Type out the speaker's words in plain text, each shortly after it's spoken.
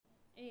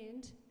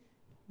And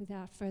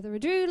without further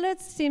ado,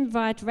 let's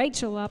invite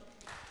Rachel up.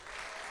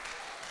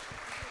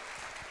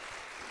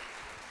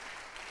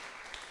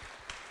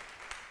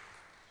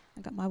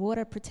 I've got my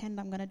water, pretend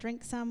I'm going to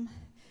drink some.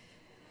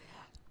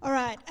 All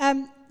right,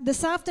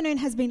 this afternoon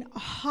has been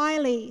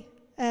highly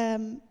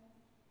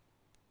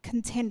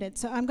contended,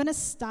 so I'm going to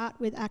start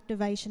with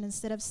activation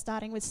instead of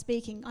starting with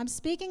speaking. I'm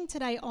speaking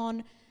today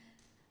on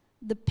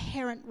the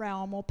parent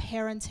realm or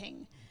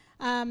parenting.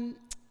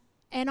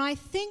 And I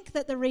think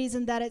that the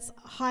reason that it's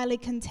highly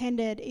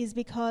contended is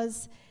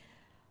because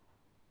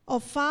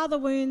of father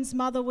wounds,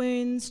 mother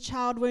wounds,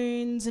 child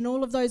wounds, and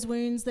all of those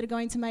wounds that are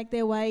going to make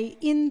their way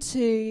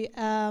into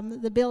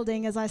the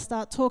building as I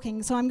start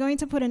talking. So I'm going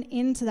to put an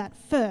end to that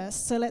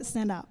first. So let's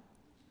stand up.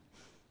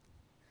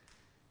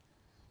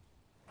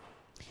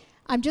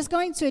 I'm just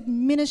going to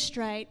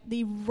administrate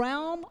the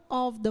realm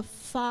of the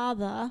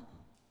father,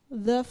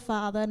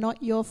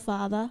 not your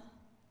father,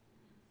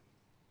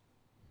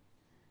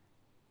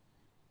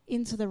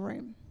 into the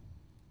room.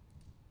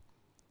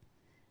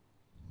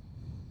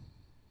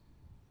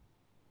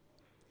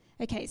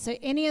 Okay, so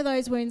any of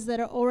those wounds that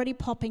are already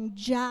popping,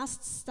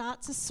 just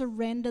start to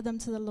surrender them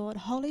to the Lord.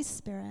 Holy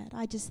Spirit,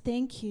 I just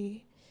thank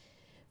you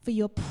for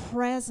your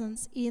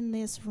presence in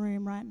this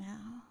room right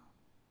now.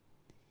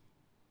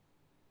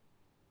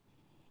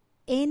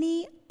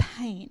 Any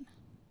pain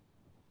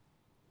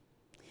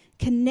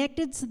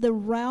connected to the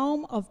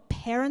realm of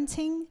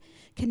parenting,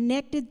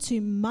 connected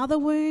to mother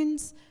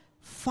wounds,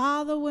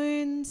 father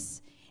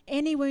wounds,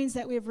 any wounds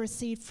that we've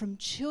received from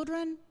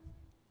children,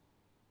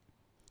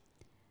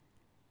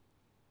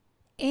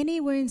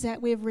 any wounds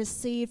that we've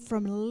received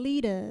from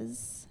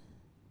leaders,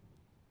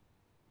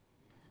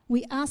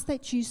 we ask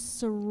that you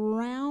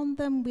surround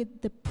them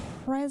with the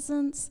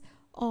presence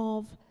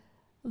of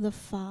the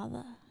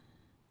Father.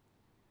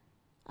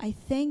 I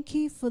thank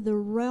you for the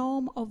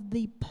realm of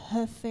the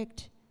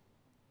perfect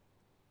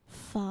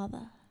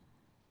Father.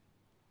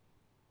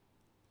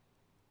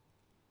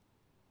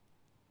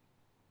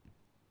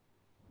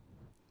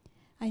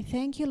 I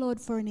thank you,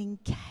 Lord, for an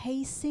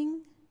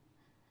encasing,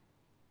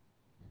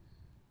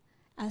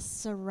 a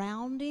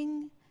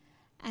surrounding,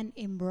 and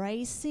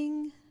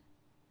embracing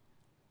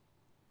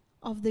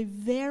of the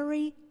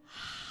very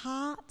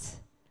heart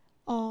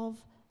of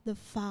the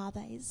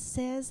Father. It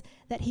says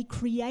that He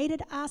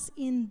created us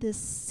in the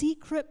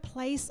secret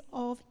place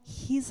of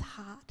His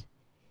heart.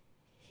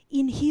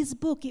 In His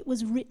book, it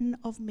was written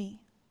of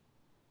me.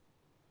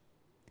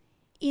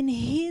 In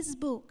His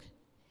book,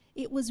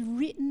 it was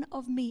written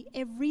of me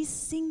every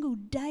single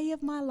day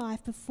of my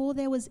life. Before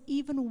there was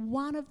even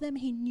one of them,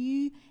 He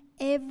knew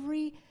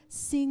every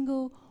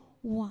single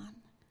one.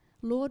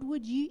 Lord,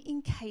 would you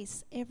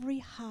encase every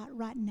heart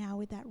right now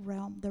with that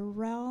realm, the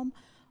realm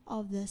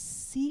of the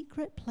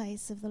secret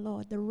place of the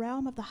Lord, the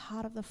realm of the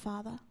heart of the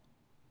Father.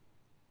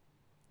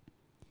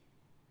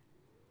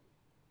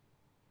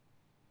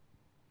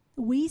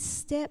 We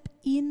step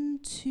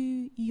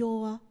into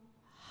your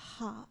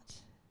heart.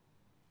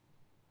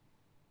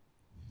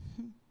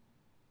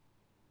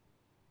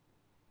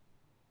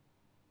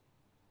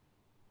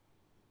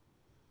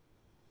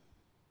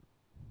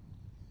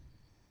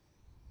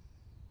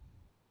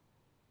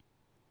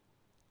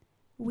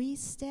 We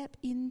step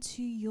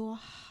into your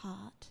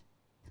heart.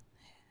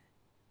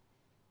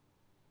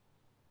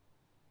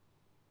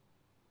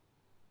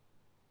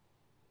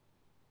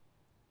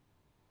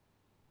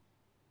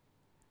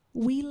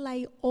 We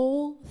lay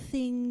all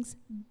things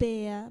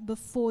bare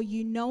before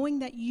you, knowing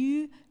that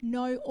you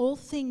know all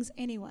things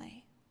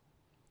anyway.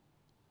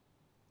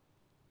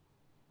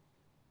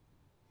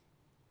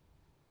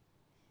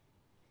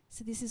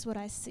 So this is what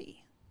I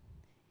see.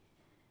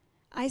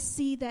 I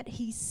see that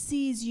He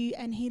sees you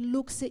and He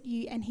looks at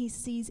you and He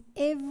sees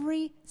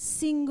every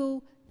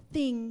single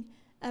thing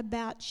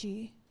about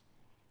you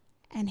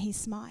and He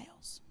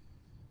smiles.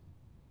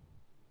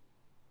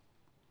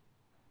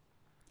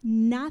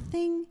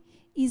 Nothing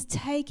is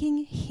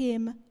taking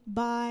Him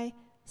by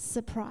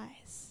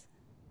surprise.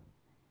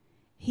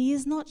 He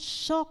is not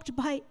shocked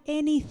by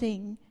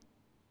anything.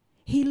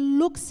 He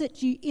looks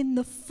at you in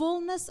the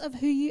fullness of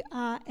who you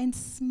are and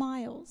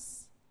smiles.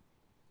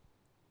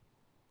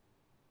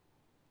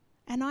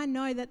 And I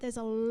know that there's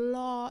a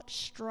lot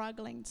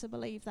struggling to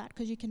believe that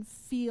because you can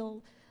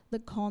feel the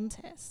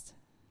contest.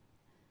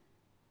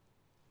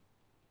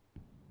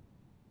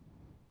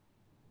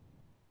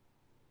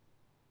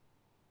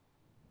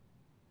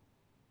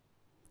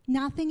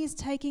 Nothing is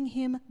taking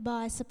Him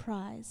by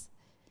surprise.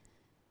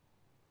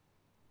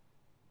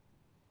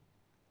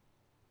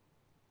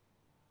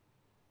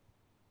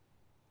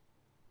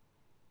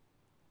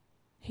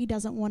 He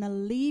doesn't want to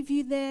leave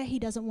you there. He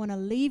doesn't want to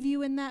leave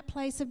you in that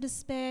place of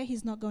despair.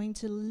 He's not going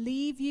to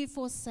leave you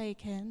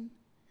forsaken,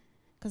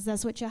 because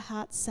that's what your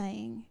heart's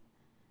saying.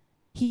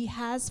 He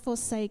has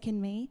forsaken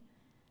me.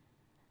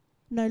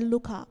 No,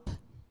 look up.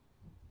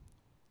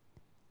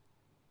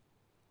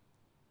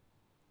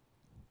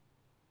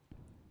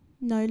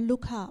 No,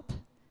 look up.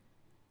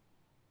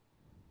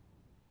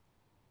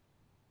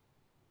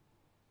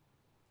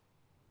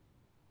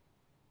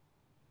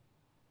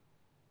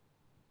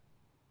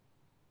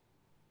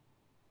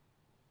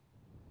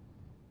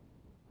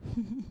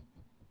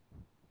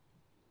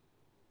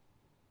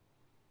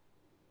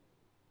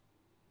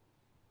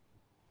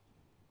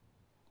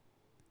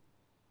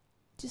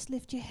 Just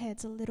lift your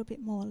heads a little bit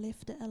more.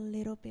 Lift it a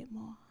little bit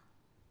more.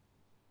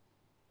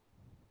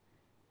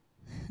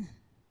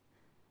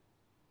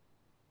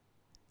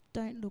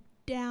 Don't look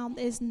down.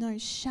 There's no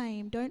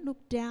shame. Don't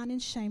look down in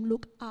shame.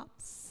 Look up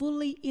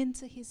fully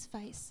into his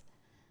face.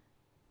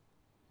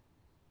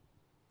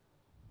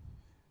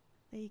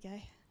 There you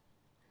go.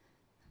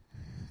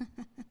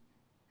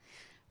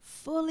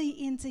 Fully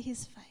into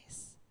his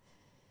face.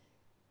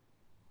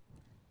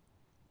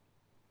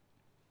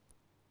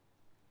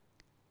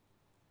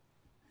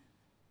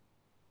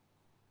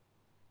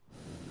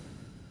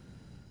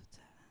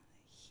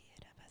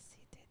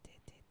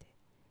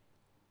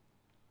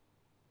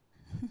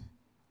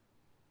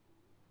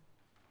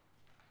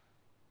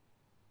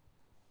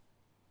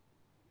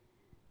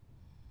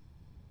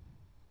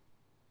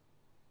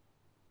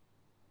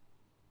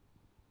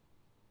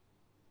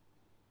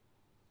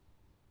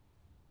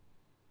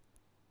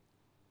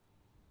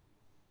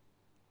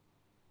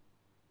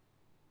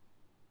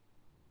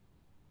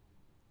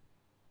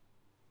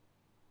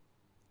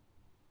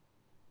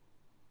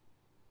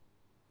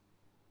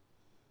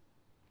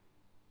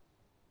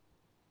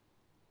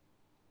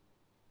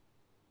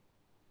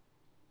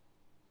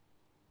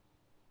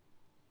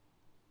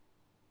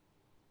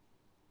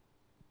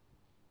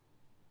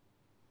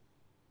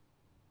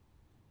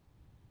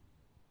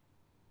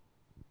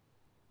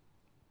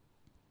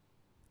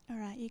 All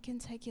right, you can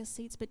take your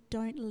seats, but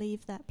don't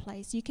leave that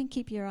place. You can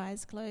keep your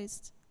eyes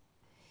closed.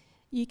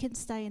 You can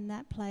stay in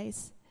that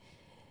place.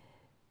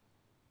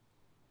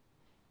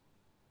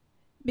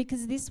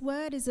 Because this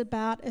word is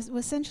about,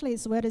 essentially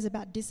this word is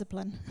about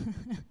discipline.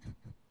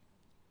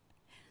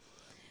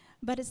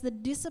 But it's the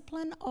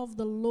discipline of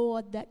the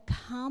Lord that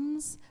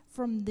comes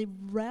from the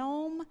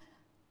realm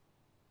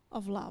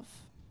of love.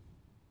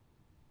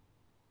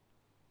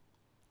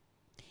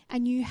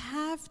 And you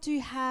have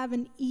to have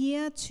an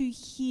ear to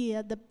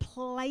hear the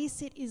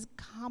place it is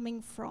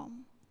coming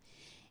from.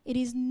 It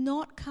is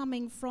not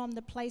coming from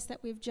the place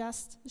that we've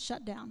just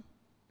shut down.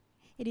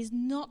 It is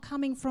not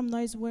coming from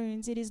those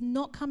wounds. It is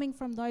not coming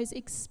from those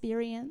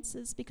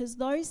experiences, because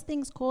those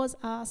things cause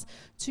us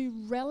to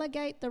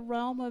relegate the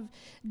realm of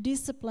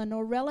discipline,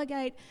 or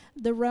relegate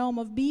the realm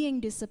of being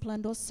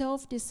disciplined or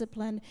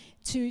self-discipline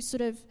to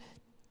sort of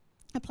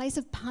a place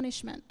of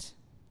punishment.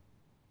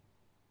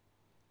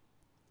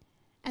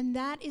 And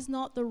that is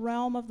not the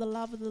realm of the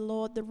love of the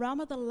Lord. The realm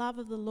of the love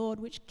of the Lord,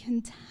 which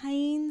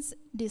contains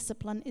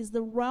discipline, is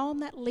the realm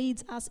that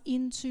leads us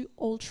into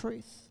all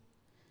truth.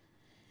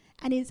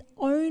 And it's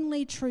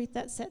only truth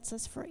that sets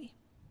us free.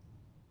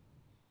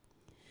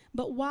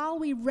 But while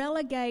we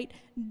relegate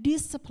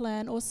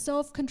discipline or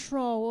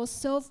self-control or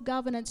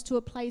self-governance to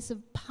a place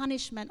of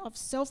punishment, of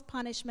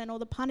self-punishment or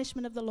the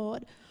punishment of the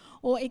Lord,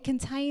 or it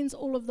contains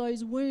all of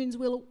those wounds,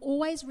 we'll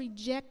always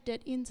reject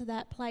it into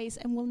that place,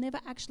 and we'll never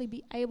actually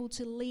be able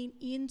to lean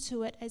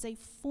into it as a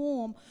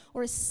form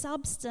or a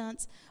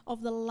substance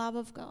of the love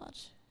of God.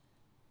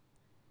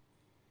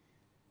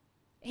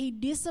 He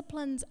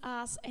disciplines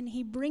us and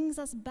he brings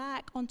us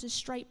back onto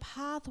straight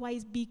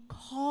pathways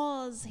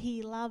because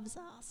he loves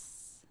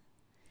us,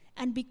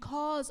 and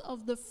because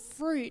of the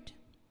fruit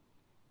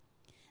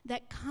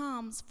that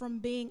comes from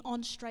being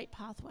on straight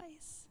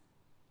pathways.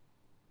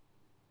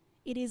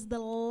 It is the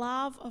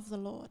love of the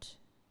Lord.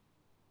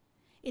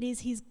 It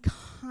is his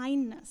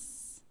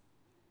kindness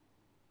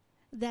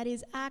that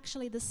is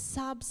actually the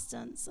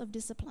substance of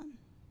discipline.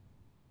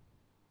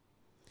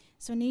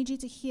 So I need you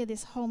to hear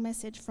this whole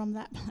message from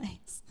that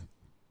place.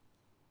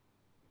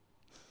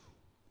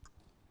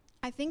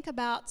 I think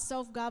about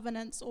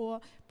self-governance,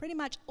 or pretty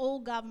much all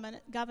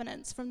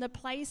governance, from the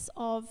place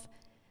of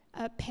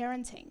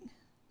parenting.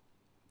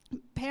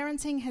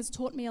 Parenting has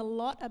taught me a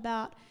lot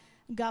about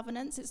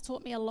governance. It's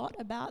taught me a lot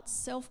about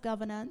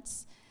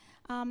self-governance.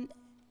 And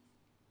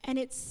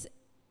it's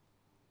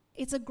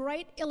a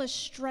great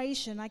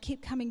illustration, I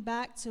keep coming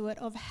back to it,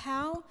 of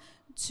how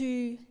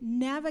to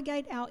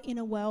navigate our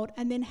inner world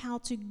and then how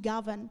to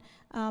govern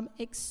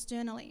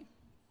externally.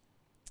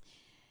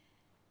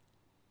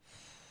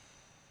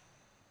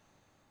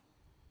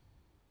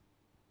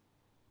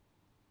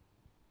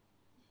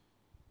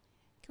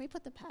 Can we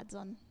put the pads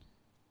on?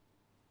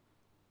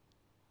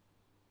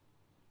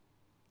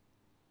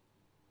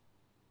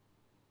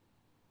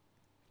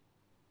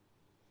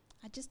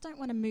 I just don't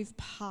want to move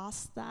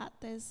past that.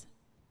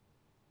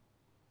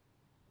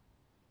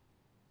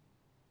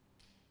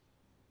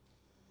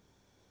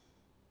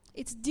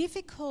 It's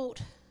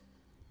difficult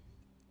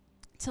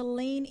to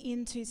lean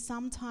into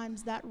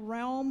sometimes that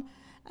realm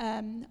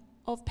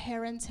of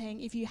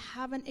parenting if you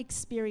haven't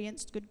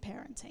experienced good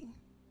parenting,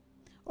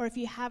 or if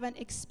you haven't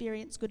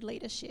experienced good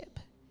leadership.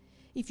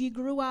 If you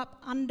grew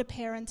up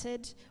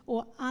underparented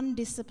or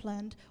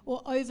undisciplined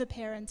or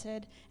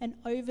overparented and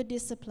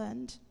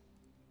overdisciplined,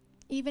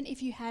 even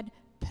if you had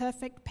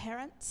perfect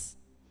parents,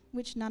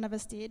 which none of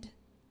us did,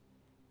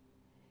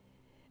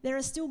 there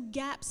are still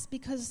gaps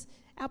because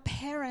our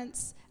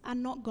parents are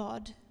not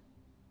God.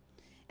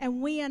 And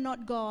we are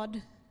not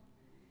God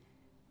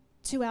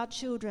to our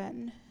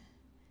children.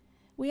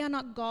 We are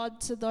not God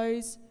to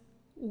those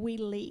we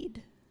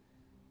lead.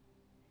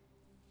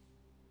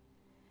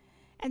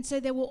 And so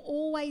there will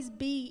always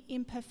be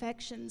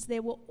imperfections.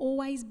 There will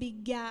always be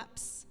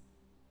gaps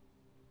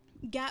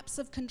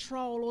of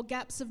control or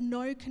gaps of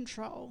no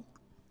control.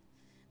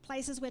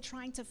 Places we're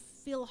trying to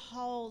fill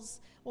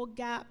holes or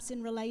gaps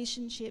in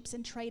relationships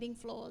and trading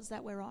floors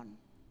that we're on.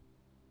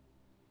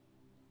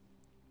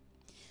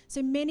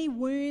 So many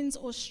wounds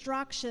or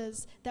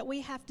structures that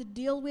we have to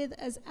deal with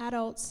as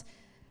adults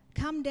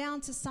come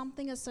down to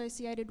something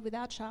associated with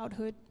our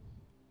childhood,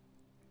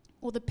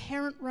 or the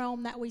parent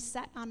realm that we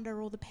sat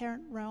under, or the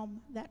parent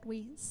realm that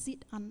we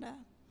sit under.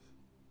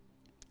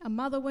 A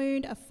mother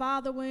wound, a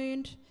father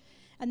wound,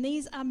 and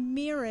these are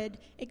mirrored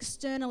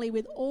externally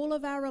with all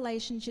of our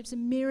relationships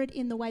and mirrored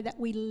in the way that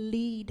we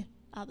lead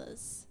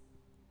others.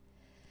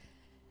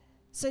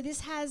 So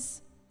this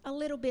has a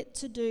little bit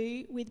to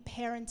do with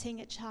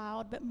parenting a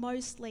child, but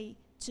mostly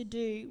to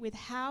do with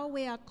how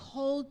we are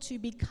called to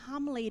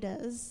become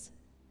leaders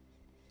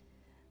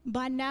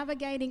by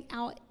navigating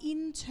our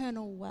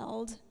internal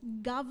world,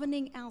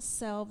 governing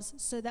ourselves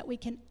so that we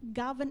can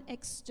govern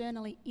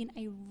externally in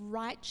a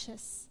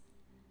righteous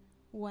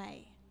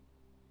way.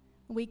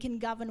 We can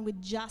govern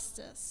with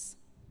justice.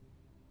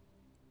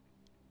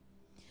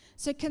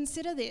 So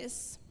consider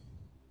this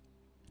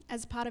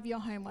as part of your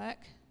homework.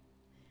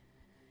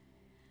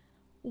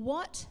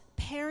 What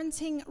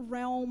parenting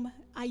realm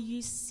are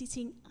you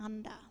sitting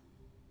under?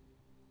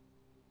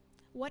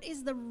 What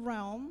is the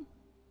realm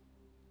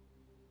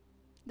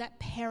that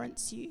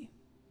parents you?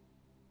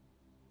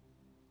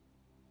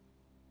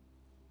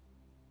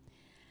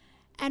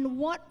 And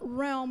what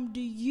realm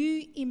do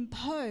you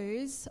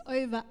impose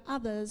over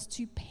others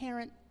to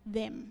parent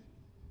them?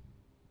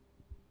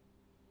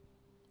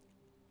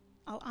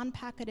 I'll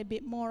unpack it a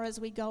bit more as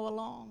we go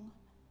along.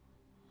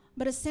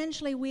 But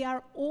essentially, we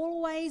are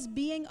always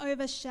being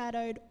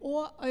overshadowed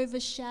or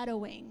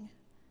overshadowing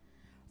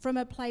from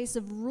a place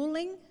of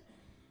ruling,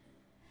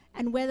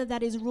 and whether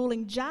that is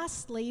ruling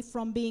justly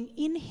from being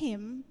in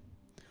Him,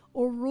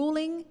 or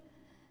ruling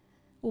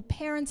or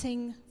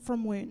parenting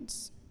from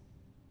wounds,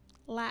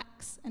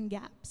 lacks and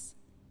gaps.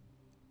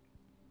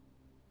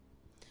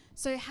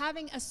 So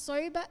having a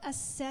sober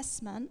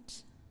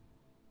assessment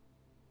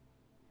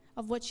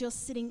of what you're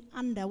sitting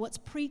under, what's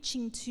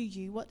preaching to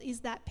you, what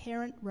is that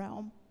parent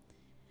realm,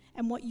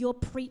 and what you're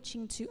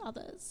preaching to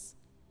others.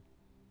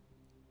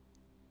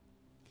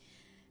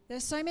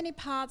 There's so many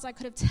parts I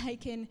could have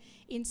taken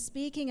in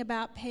speaking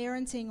about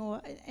parenting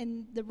or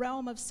in the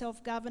realm of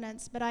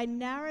self-governance, but I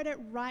narrowed it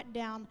right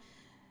down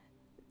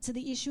to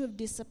the issue of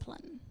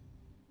discipline.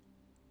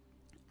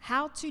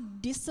 How to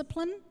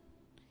discipline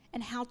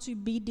and how to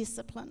be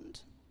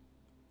disciplined.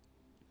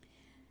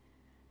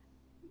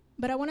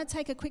 But I want to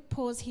take a quick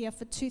pause here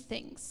for two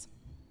things.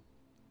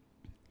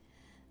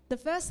 The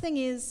first thing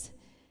is,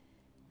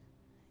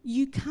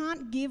 you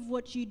can't give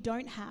what you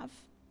don't have.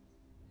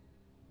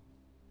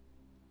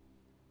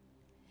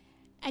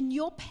 And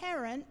your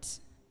parent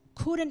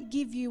couldn't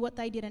give you what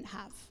they didn't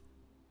have.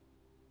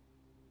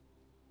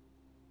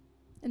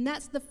 And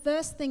that's the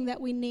first thing that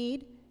we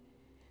need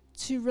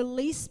to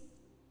release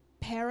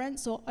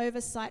parents or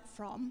oversight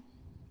from,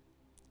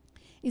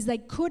 is they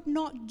could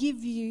not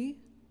give you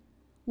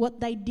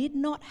what they did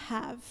not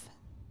have.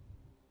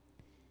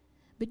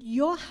 But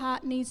your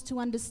heart needs to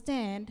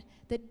understand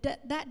that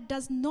that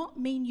does not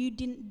mean you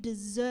didn't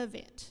deserve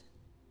it.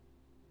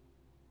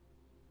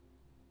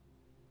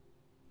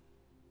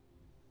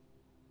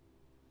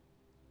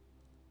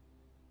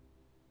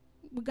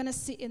 We're going to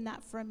sit in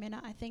that for a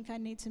minute. I think I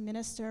need to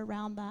minister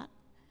around that.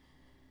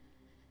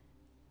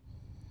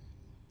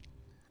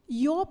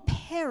 Your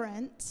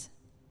parent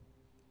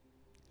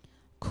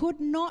could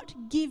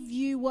not give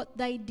you what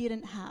they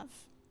didn't have.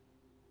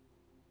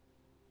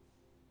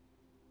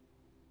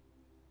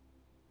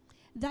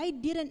 They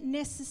didn't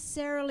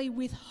necessarily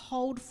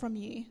withhold from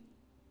you.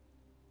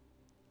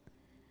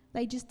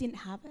 They just didn't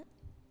have it.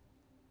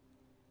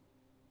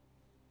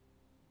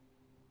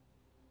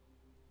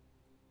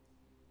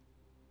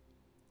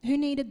 Who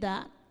needed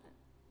that?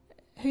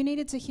 Who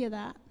needed to hear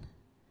that?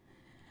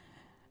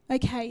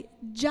 Okay,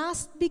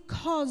 just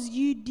because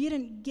you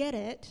didn't get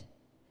it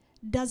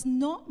does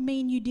not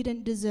mean you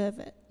didn't deserve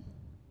it.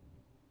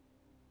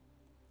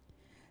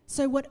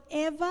 So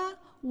whatever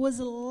was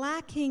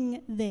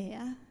lacking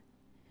there,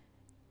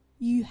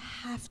 you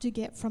have to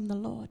get from the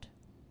Lord.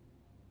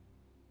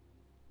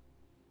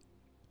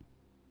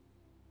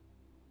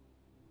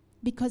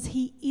 Because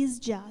He is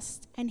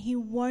just and He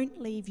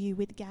won't leave you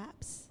with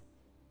gaps.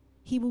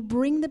 He will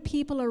bring the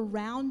people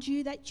around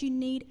you that you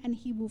need, and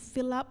He will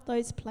fill up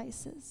those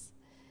places.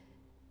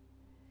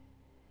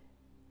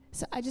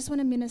 So I just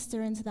want to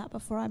minister into that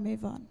before I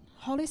move on.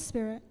 Holy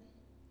Spirit,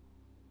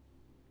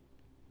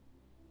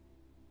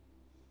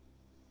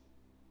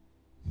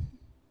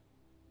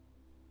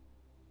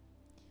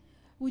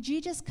 would you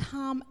just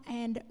come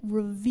and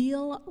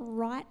reveal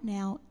right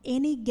now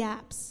any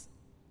gaps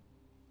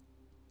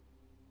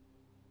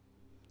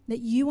that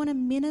you want to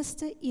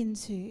minister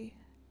into.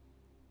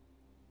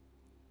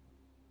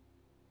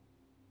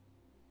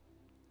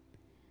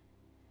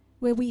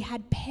 Where we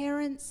had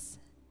parents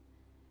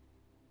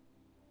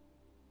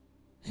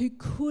who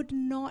could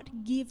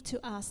not give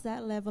to us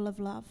that level of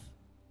love.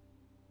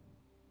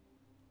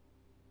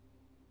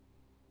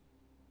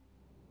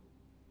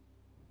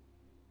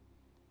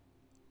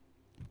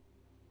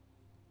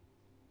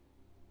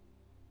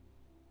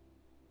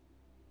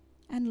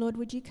 And Lord,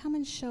 would you come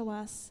and show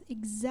us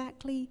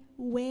exactly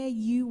where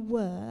you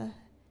were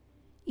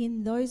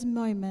in those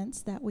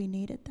moments that we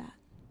needed that?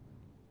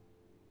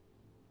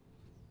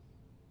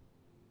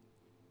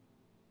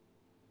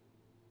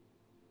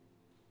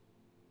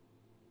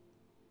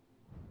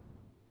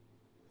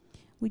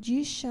 Would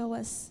you show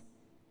us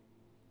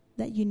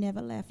that you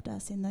never left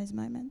us in those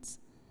moments?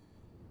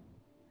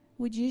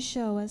 Would you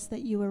show us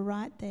that you were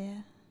right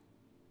there?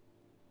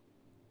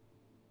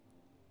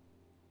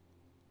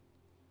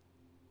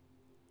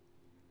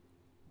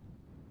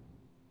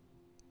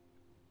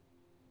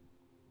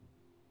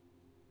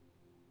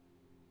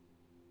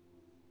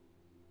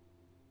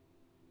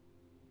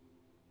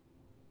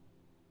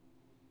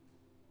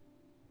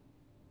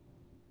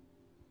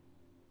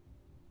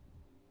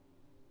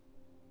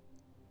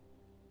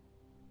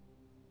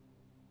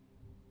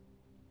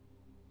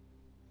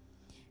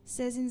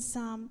 Says in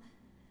Psalm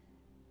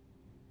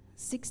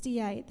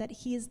 68 that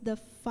he is the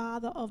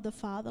father of the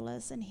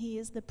fatherless and he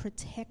is the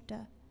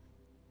protector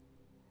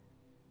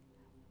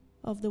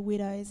of the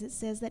widows. It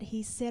says that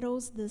he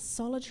settles the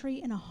solitary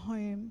in a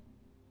home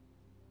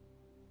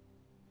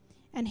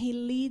and he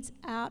leads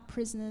out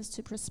prisoners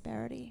to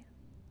prosperity.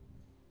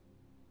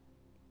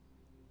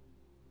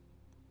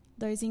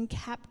 Those in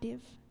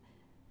captive,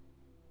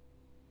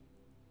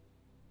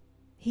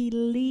 he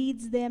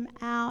leads them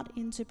out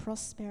into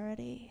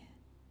prosperity.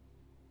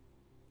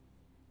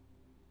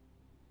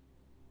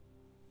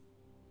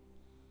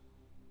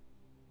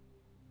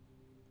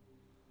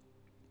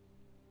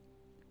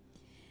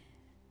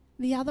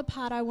 The other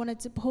part I wanted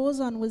to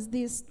pause on was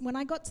this. When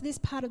I got to this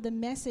part of the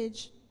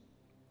message,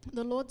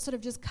 the Lord sort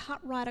of just cut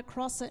right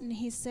across it and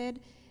he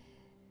said,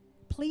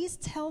 please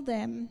tell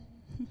them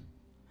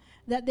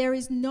that there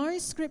is no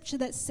scripture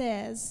that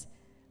says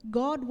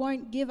God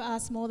won't give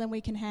us more than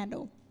we can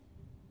handle.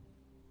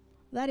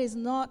 That is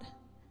not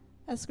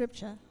a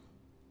scripture.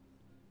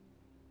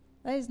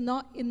 That is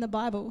not in the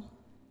Bible.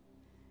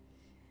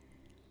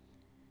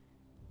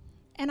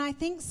 And I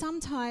think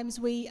sometimes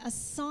we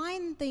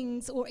assign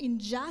things or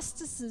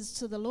injustices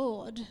to the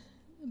Lord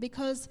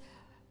because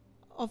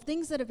of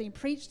things that have been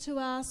preached to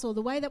us or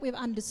the way that we've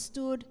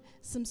understood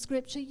some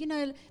scripture. You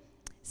know,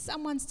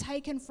 someone's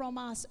taken from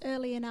us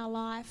early in our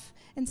life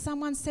and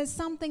someone says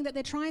something that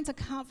they're trying to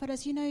comfort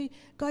us. You know,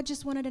 God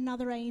just wanted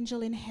another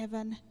angel in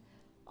heaven.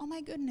 Oh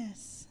my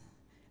goodness.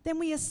 Then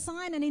we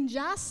assign an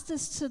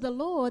injustice to the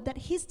Lord that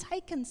he's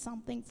taken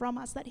something from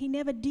us that he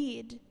never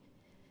did.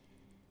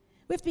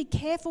 We have to be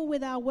careful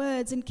with our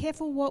words and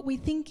careful what we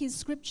think is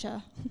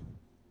scripture.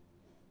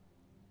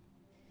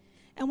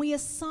 And we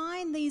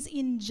assign these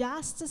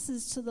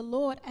injustices to the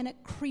Lord and it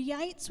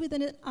creates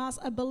within us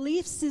a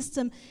belief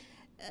system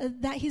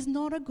that he's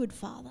not a good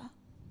father.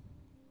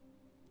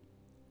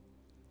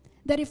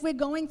 That if we're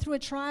going through a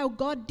trial,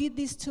 God did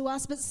this to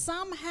us, but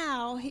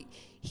somehow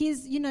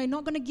he's,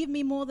 not going to give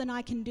me more than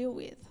I can deal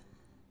with.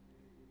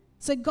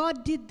 So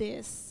God did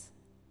this.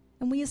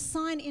 And we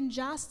assign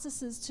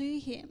injustices to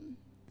him.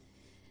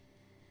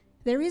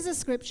 There is a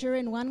scripture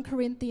in 1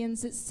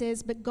 Corinthians that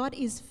says, but God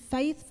is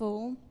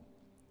faithful,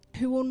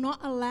 who will not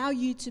allow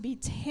you to be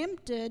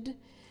tempted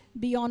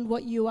beyond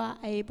what you are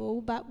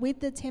able, but with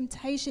the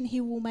temptation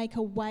he will make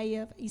a way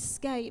of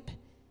escape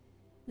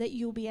that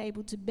you'll be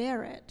able to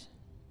bear it.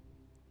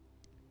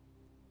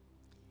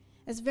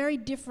 It's very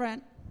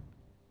different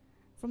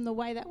from the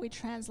way that we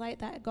translate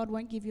that God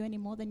won't give you any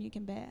more than you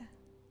can bear.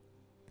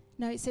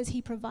 No, it says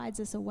he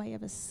provides us a way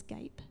of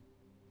escape.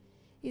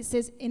 It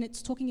says, and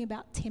it's talking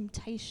about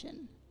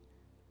temptation.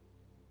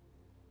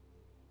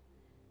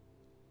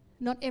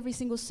 Not every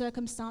single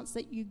circumstance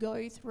that you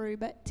go through,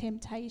 but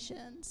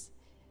temptations.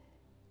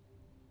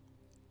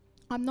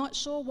 I'm not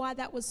sure why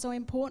that was so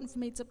important for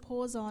me to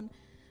pause on,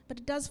 but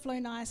it does flow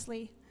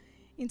nicely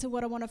into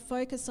what I want to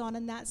focus on,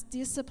 and that's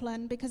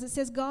discipline, because it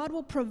says God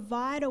will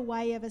provide a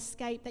way of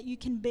escape that you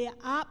can bear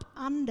up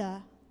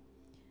under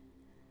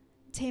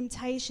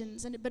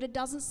temptations, but it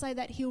doesn't say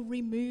that he'll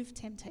remove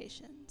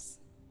temptations.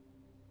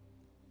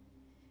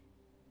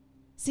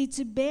 See,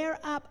 to bear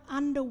up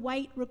under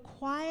weight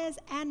requires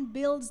and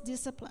builds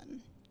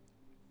discipline.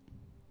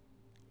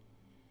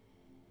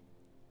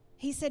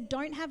 He said,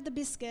 don't have the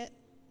biscuit,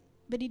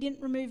 but he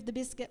didn't remove the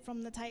biscuit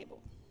from the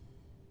table.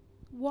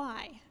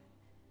 Why?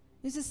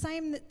 It's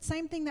the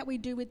same thing that we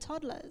do with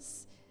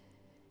toddlers.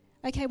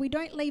 Okay, we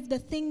don't leave the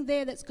thing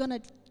there that's going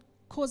to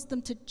cause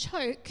them to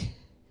choke,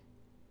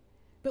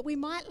 but we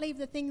might leave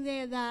the thing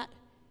there that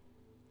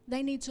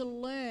they need to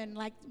learn.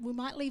 Like, we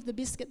might leave the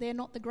biscuit there,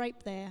 not the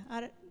grape there.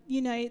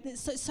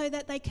 So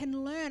that they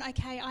can learn,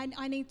 okay,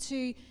 I need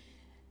to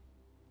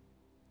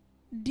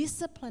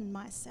discipline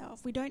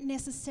myself. We don't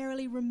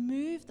necessarily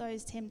remove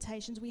those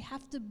temptations. We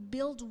have to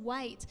build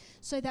weight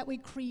so that we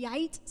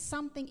create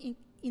something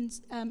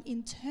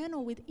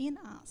internal within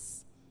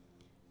us.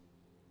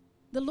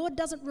 The Lord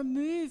doesn't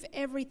remove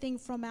everything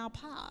from our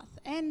path,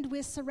 and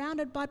we're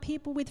surrounded by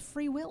people with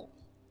free will.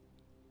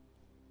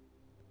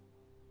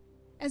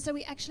 And so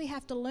we actually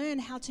have to learn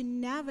how to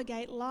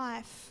navigate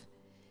life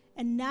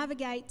and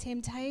navigate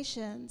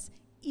temptations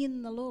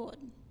in the Lord.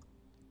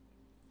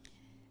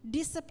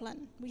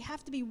 Discipline. We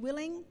have to be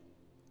willing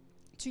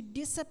to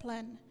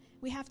discipline.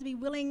 We have to be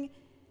willing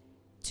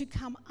to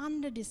come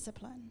under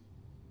discipline.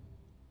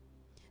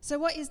 So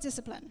what is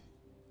discipline?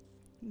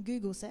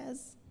 Google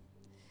says,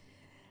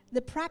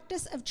 the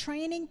practice of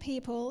training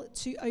people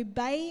to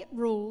obey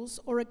rules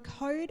or a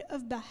code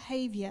of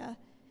behavior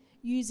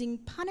using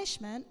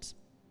punishment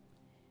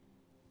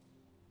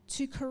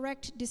to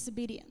correct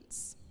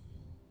disobedience.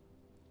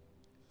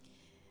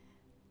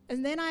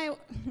 And then I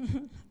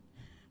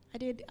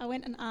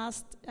went and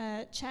asked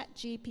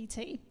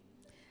ChatGPT,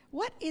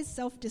 what is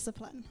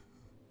self-discipline?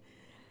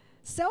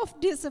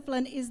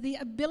 Self-discipline is the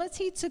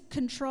ability to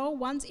control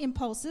one's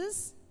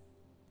impulses,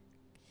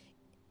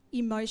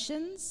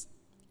 emotions,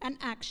 and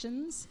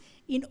actions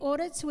in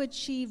order to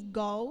achieve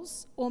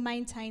goals or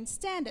maintain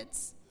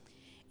standards.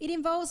 It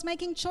involves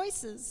making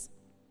choices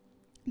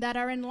that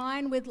are in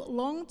line with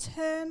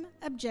long-term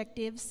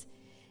objectives,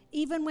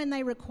 even when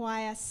they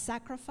require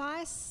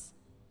sacrifice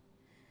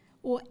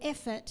or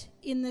effort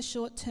in the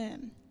short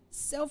term.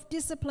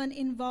 Self-discipline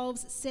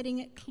involves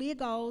setting clear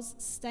goals,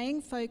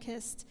 staying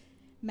focused,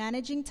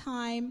 managing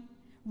time,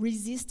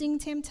 resisting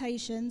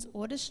temptations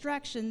or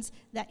distractions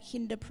that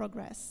hinder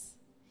progress.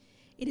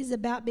 It is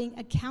about being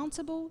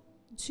accountable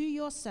to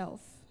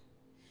yourself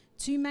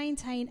to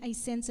maintain a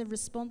sense of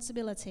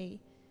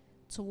responsibility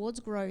towards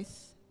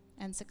growth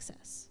and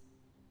success.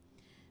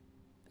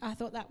 I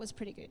thought that was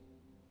pretty good.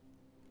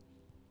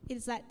 It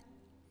is that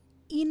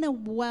inner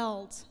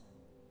world,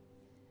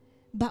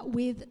 but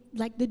with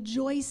like the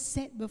joy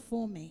set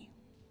before me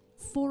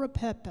for a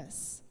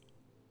purpose.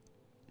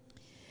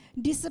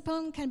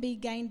 Discipline can be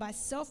gained by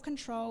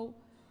self-control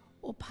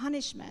or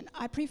punishment.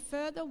 I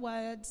prefer the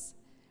words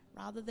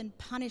rather than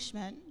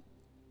punishment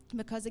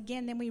because,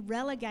 again, then we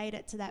relegate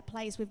it to that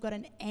place. We've got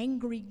an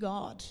angry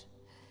God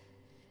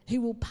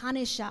who will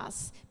punish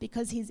us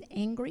because he's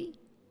angry.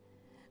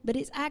 But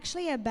it's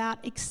actually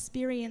about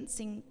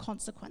experiencing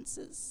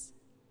consequences,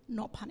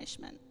 not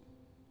punishment.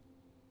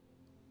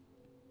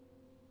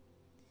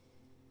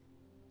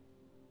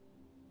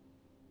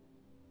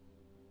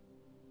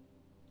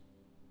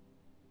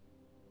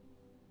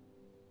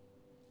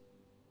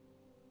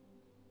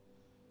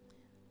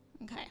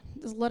 Okay,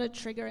 there's a lot of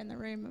trigger in the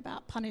room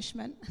about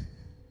punishment.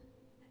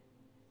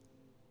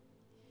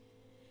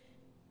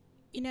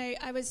 You know,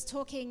 I was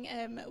talking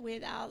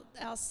with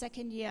our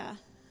second year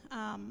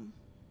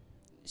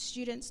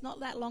students not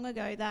that long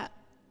ago that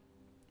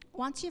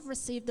once you've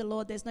received the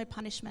Lord, there's no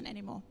punishment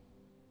anymore.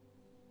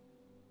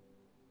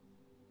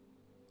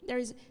 There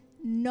is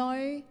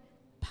no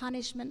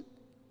punishment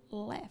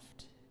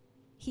left.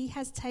 He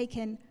has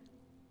taken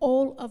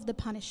all of the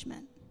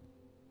punishment.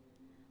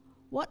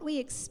 What we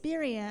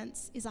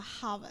experience is a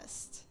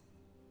harvest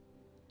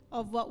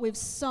of what we've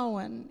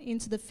sown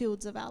into the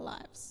fields of our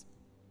lives.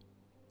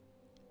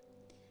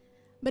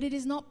 But it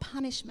is not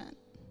punishment.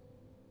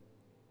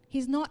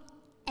 He's not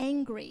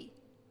angry.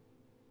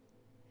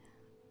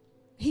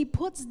 He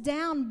puts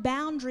down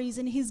boundaries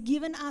and he's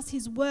given us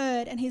his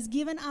word and he's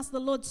given us the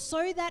Lord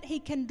so that he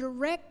can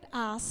direct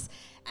us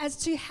as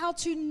to how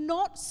to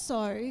not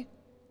sow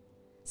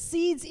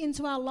seeds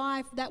into our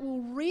life that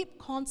will reap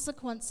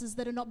consequences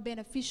that are not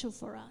beneficial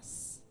for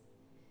us.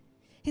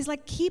 He's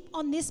like, keep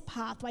on this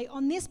pathway.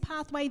 On this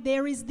pathway,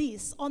 there is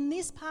this. On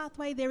this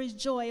pathway, there is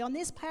joy. On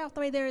this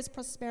pathway, there is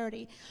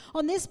prosperity.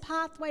 On this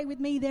pathway with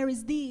me, there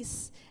is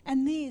this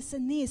and this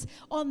and this.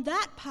 On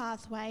that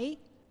pathway,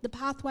 the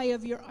pathway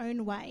of your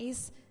own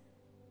ways,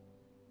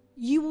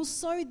 you will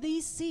sow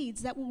these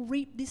seeds that will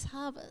reap this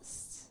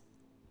harvest.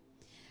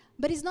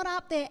 But he's not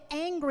up there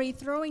angry,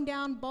 throwing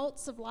down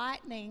bolts of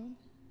lightning,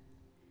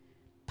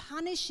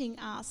 punishing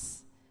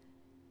us.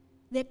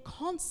 They're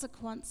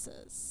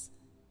consequences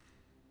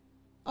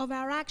of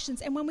our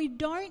actions. And when we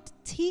don't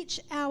teach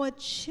our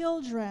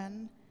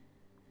children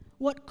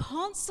what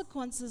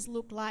consequences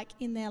look like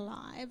in their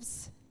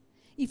lives,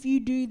 if you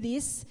do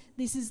this,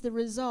 this is the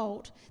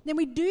result, then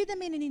we do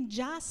them in an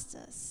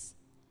injustice,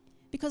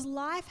 because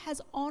life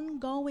has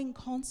ongoing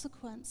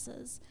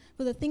consequences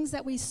for the things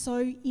that we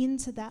sow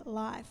into that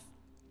life.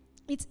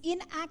 It's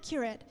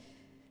inaccurate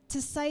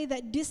to say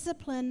that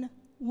discipline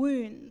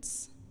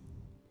wounds.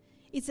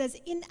 It's as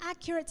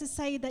inaccurate to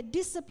say that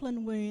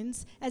discipline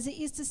wounds as it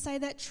is to say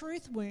that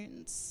truth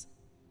wounds.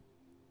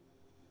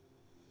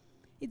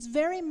 It's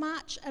very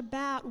much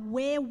about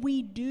where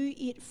we do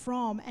it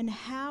from and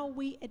how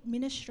we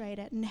administrate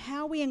it and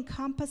how we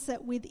encompass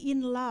it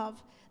within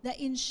love that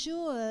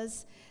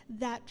ensures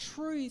that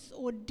truth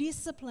or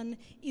discipline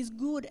is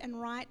good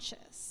and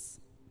righteous.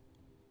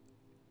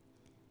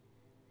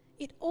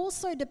 it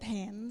also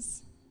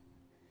depends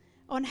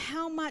on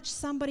how much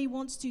somebody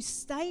wants to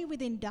stay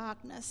within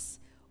darkness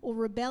or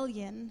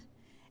rebellion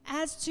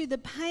as to the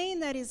pain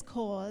that is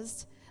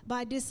caused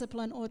by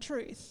discipline or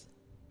truth.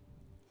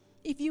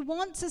 If you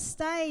want to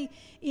stay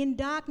in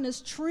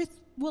darkness,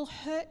 truth will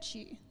hurt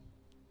you.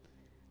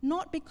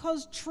 Not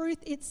because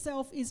truth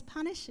itself is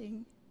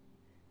punishing,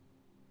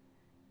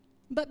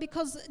 but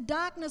because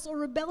darkness or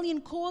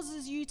rebellion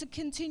causes you to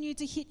continue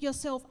to hit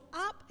yourself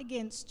up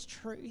against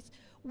truth,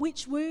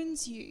 which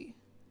wounds you.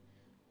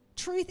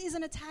 Truth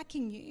isn't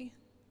attacking you.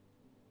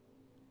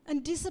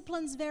 And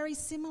discipline's very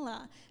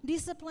similar.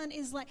 Discipline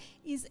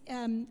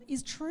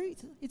is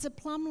truth. It's a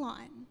plumb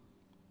line.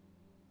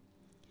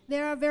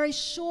 There are very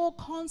sure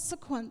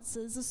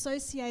consequences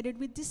associated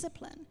with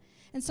discipline.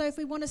 And so if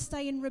we want to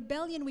stay in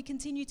rebellion, we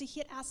continue to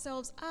hit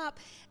ourselves up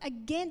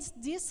against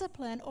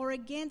discipline or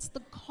against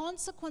the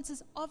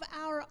consequences of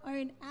our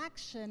own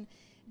action.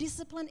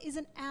 Discipline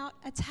isn't out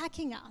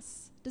attacking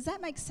us. Does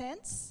that make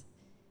sense?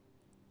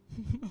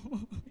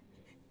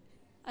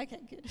 Okay,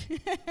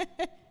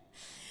 good.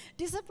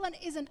 Discipline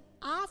isn't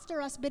after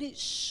us, but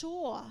it's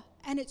sure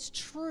and it's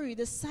true,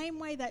 the same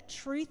way that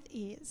truth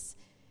is.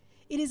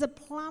 It is a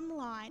plumb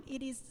line.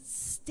 It is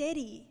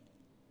steady.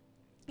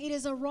 It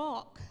is a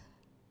rock.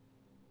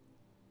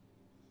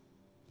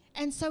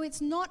 And so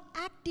it's not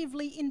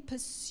actively in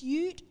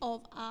pursuit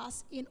of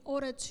us in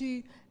order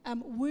to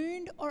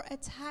wound or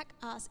attack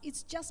us.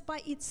 It's just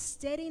by its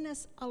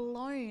steadiness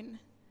alone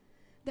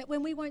that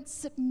when we won't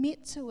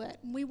submit to it,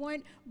 we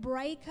won't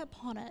break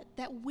upon it,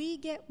 that we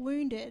get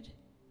wounded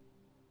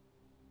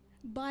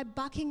by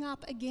bucking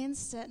up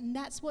against it. And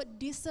that's what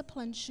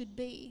discipline should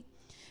be.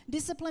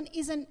 Discipline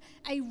isn't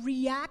a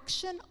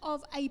reaction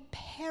of a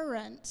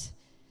parent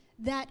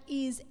that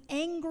is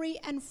angry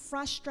and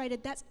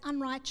frustrated. That's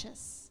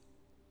unrighteous.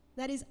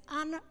 That is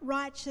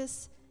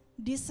unrighteous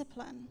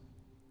discipline.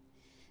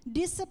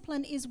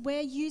 Discipline is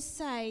where you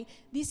say,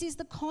 this is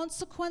the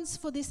consequence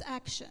for this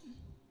action.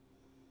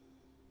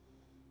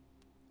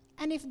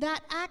 And if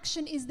that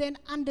action is then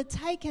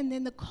undertaken,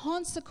 then the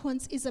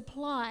consequence is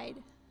applied.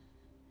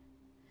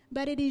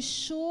 But it is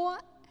sure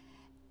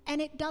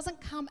and it doesn't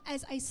come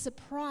as a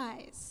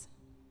surprise.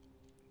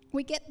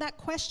 We get that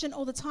question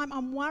all the time.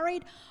 I'm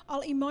worried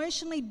I'll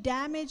emotionally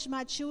damage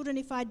my children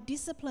if I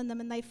discipline them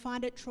and they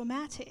find it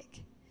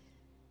traumatic.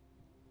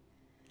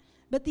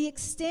 But the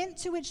extent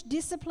to which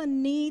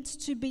discipline needs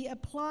to be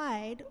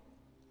applied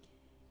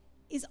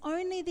is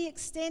only the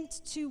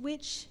extent to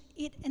which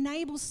it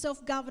enables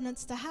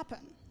self-governance to happen.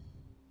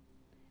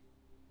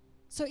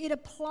 So it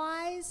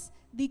applies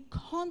the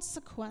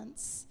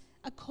consequence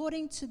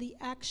according to the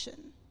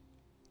action.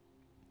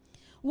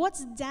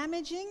 What's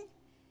damaging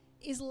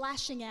is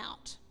lashing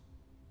out.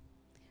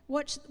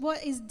 What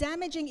is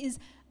damaging is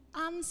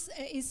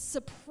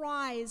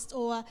surprised,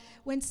 or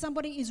when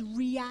somebody is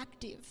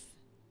reactive.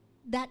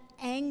 That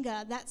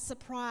anger, that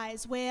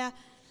surprise, where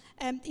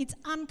it's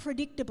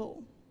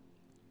unpredictable.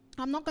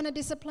 I'm not going to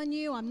discipline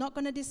you. I'm not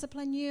going to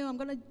discipline you.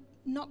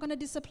 Not going to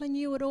discipline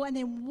you at all. And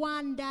then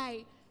one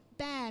day,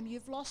 bam,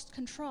 you've lost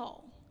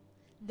control.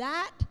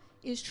 That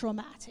is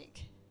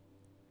traumatic.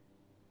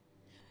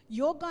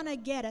 You're going to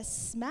get a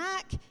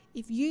smack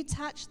if you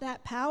touch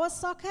that power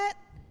socket.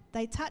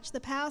 They touch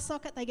the power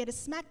socket, they get a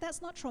smack.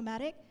 That's not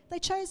traumatic. They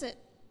chose it.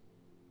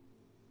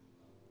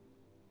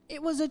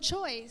 It was a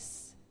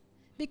choice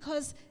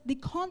because the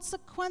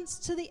consequence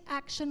to the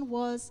action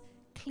was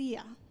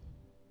clear.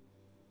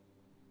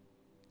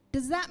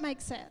 Does that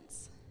make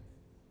sense?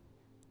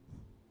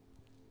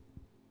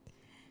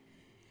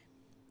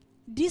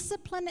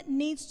 Discipline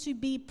needs to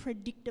be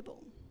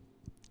predictable.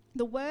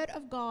 The Word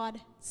of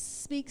God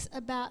speaks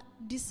about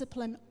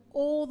discipline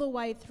all the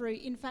way through.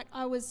 In fact,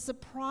 I was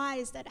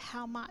surprised at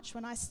how much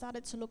when I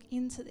started to look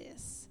into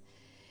this.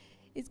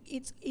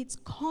 It's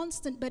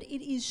constant, but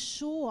it is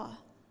sure.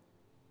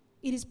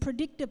 It is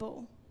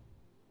predictable.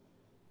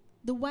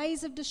 The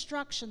ways of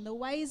destruction, the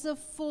ways of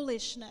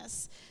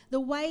foolishness, the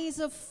ways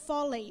of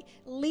folly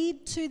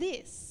lead to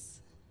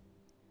this.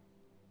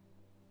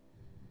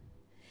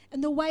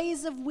 And the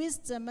ways of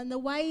wisdom and the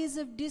ways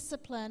of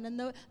discipline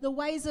and the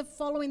ways of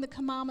following the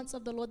commandments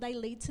of the Lord, they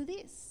lead to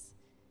this.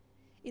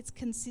 It's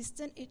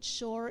consistent, it's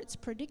sure, it's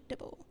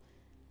predictable.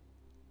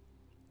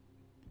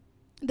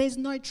 There's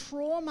no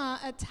trauma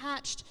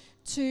attached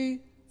to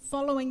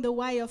following the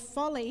way of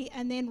folly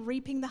and then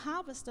reaping the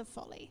harvest of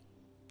folly.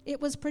 It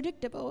was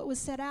predictable. It was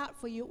set out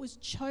for you. It was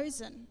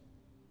chosen.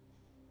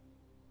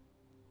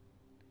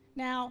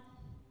 Now,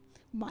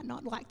 you might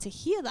not like to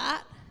hear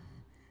that,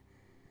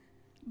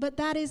 but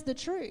that is the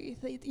truth.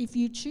 If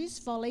you choose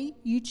folly,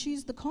 you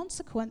choose the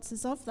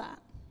consequences of that.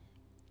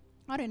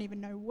 I don't even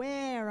know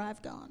where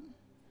I've gone.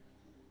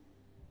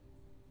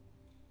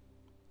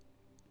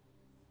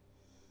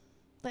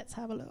 Let's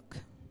have a look.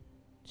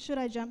 Should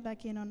I jump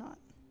back in or not?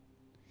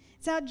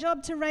 It's our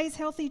job to raise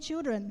healthy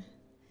children,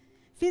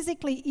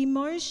 physically,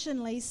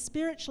 emotionally,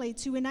 spiritually,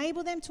 to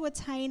enable them to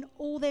attain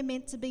all they're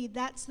meant to be.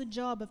 That's the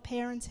job of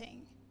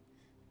parenting.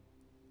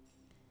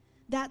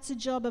 That's a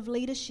job of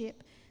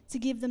leadership, to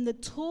give them the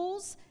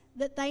tools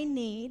that they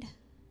need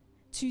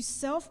to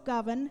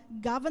self-govern,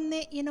 govern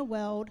their inner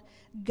world,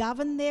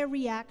 govern their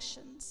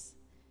reactions,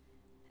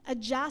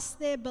 adjust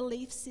their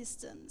belief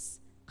systems,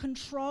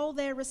 control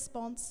their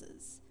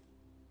responses,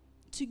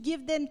 to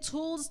give them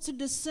tools to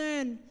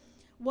discern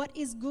what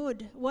is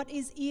good, what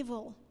is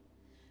evil,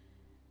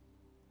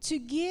 to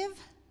give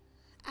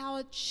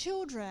our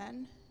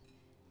children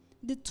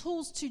the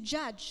tools to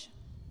judge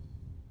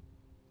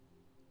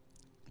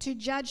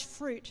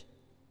fruit,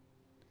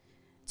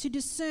 to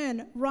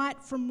discern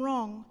right from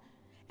wrong,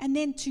 and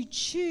then to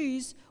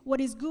choose what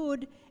is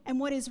good and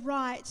what is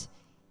right,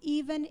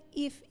 even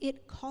if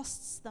it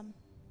costs them.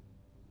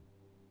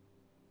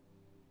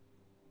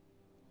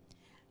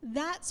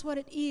 That's what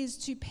it is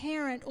to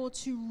parent or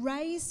to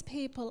raise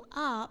people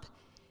up,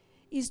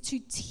 is to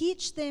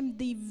teach them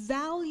the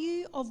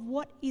value of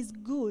what is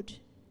good,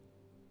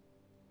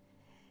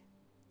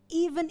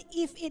 even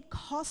if it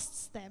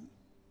costs them.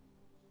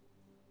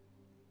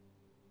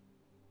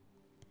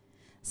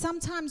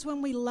 Sometimes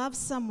when we love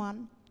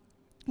someone,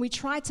 we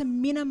try to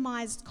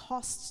minimize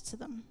costs to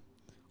them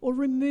or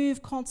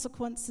remove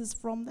consequences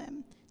from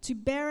them, to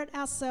bear it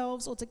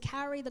ourselves or to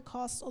carry the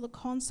cost or the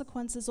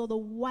consequences or the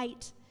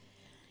weight,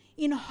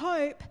 in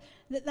hope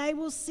that they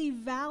will see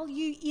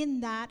value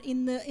in that,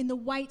 in the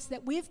weights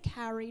that we've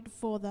carried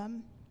for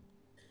them,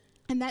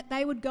 and that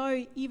they would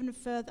go even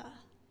further.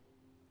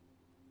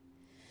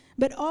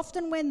 But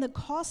often when the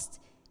cost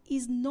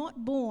is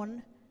not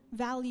borne,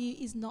 value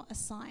is not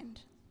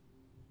assigned.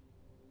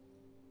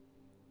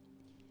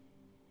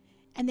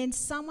 And then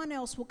someone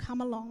else will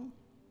come along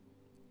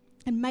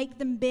and make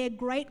them bear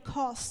great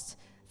cost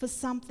for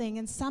something,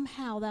 and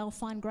somehow they'll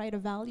find greater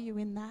value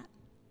in that,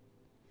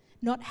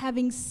 not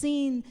having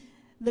seen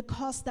the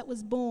cost that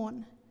was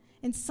borne.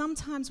 And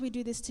sometimes we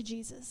do this to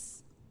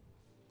Jesus.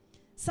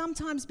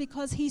 Sometimes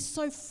because he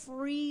so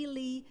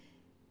freely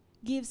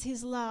gives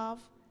his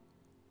love,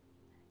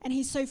 and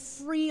he so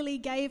freely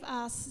gave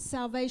us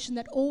salvation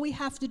that all we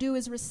have to do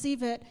is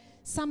receive it,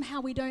 somehow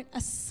we don't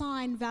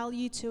assign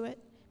value to it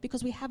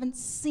because we haven't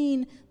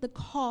seen the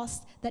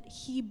cost that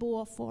he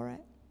bore for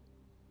it.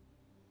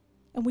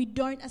 And we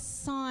don't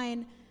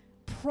assign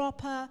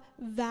proper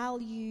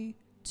value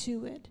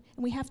to it.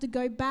 And we have to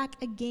go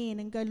back again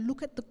and go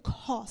look at the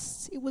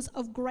costs. It was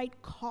of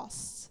great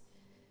cost.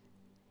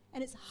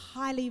 And it's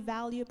highly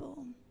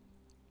valuable.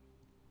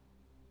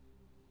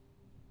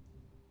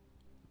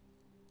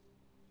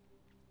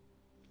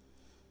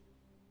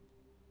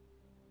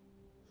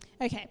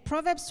 Okay,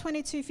 Proverbs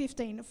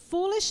 22:15.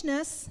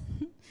 Foolishness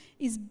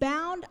is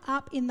bound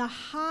up in the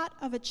heart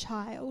of a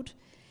child,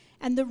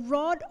 and the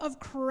rod of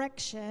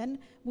correction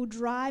will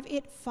drive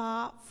it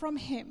far from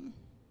him.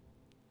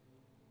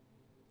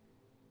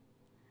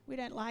 We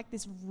don't like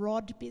this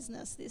rod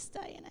business this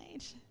day and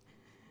age.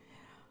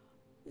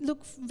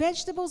 Look,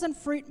 vegetables and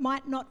fruit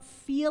might not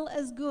feel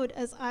as good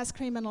as ice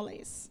cream and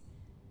lollies.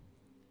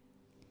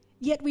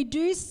 Yet we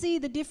do see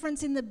the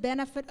difference in the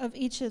benefit of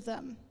each of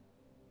them.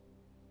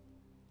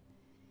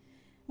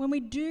 When we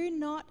do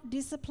not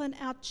discipline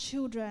our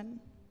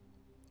children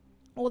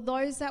or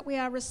those that we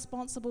are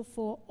responsible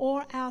for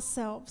or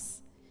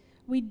ourselves,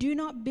 we do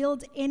not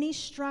build any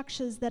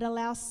structures that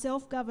allow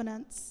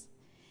self-governance.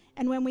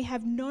 And when we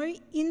have no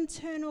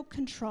internal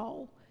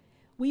control,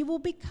 we will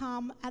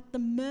become at the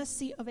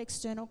mercy of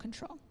external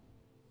control.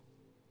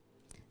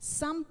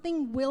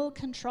 Something will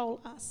control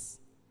us.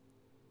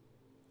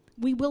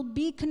 We will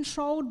be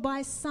controlled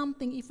by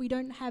something if we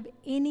don't have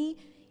any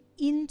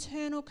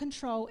internal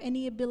control,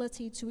 any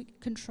ability to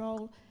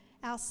control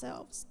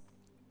ourselves.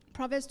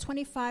 Proverbs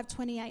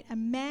 25:28. A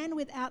man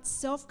without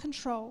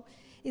self-control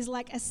is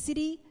like a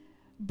city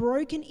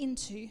broken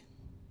into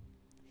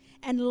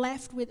and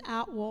left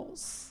without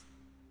walls.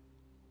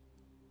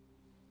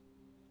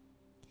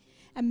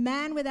 A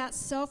man without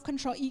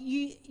self-control,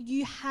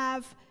 you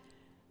have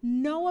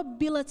no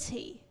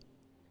ability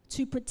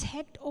to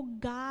protect or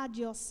guard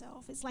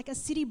yourself. It's like a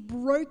city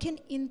broken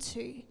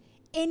into.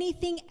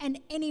 Anything and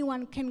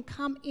anyone can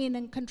come in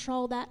and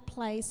control that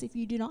place if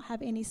you do not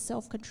have any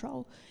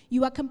self-control.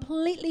 You are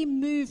completely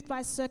moved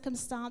by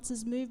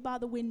circumstances, moved by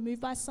the wind,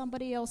 moved by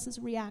somebody else's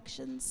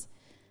reactions.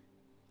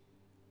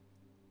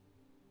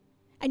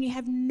 And you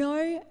have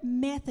no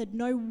method,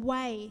 no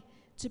way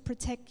to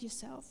protect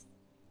yourself.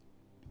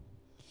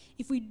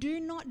 If we do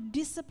not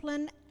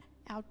discipline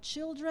our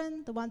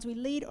children, the ones we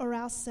lead, or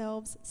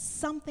ourselves,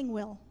 something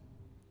will.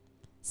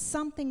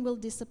 Something will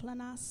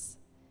discipline us.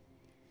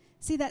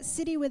 See, that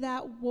city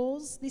without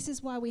walls, this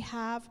is why we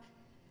have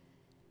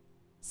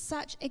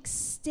such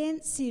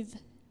extensive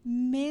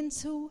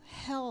mental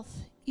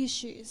health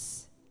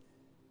issues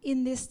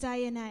in this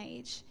day and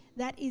age.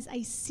 That is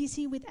a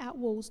city without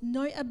walls.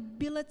 No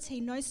ability,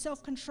 no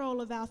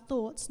self-control of our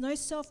thoughts, no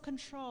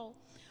self-control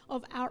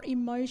of our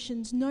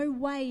emotions, no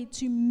way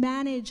to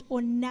manage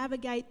or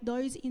navigate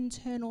those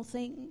internal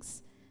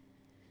things.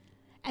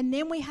 And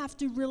then we have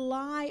to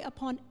rely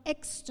upon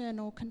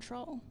external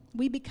control.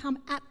 We become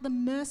at the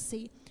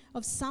mercy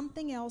of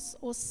something else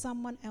or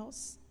someone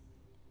else.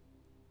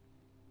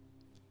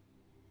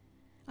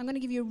 I'm going to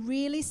give you a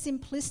really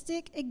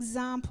simplistic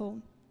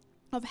example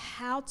of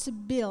how to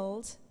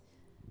build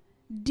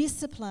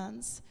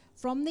disciplines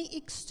from the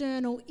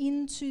external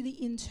into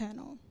the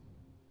internal.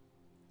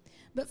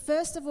 But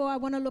first of all, I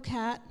want to look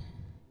at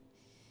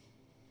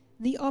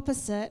the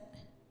opposite,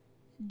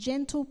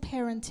 gentle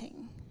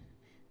parenting.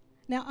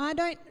 Now, I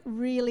don't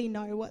really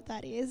know what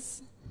that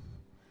is,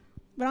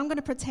 but I'm going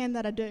to pretend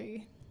that I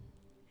do,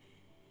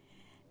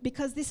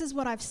 because this is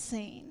what I've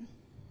seen.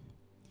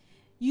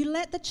 You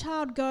let the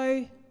child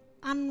go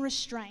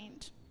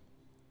unrestrained,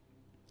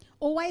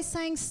 always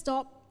saying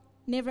stop,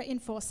 never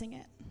enforcing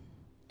it.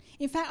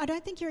 In fact, I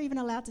don't think you're even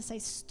allowed to say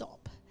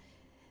stop.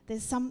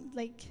 There's some,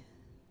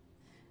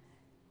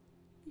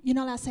 you're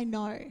not allowed to say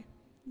no.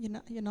 You're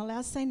not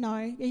allowed to say no.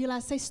 You're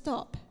allowed to say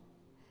stop.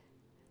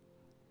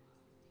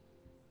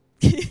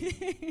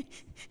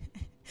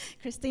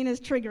 Christina's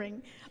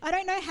triggering. I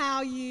don't know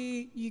how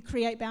you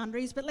create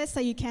boundaries, but let's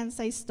say you can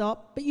say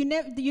stop, but you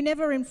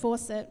never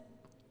enforce it,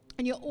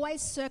 and you're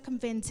always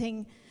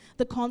circumventing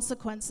the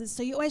consequences.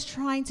 So you're always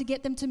trying to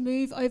get them to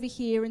move over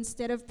here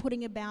instead of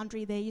putting a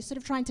boundary there. You're sort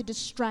of trying to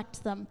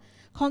distract them,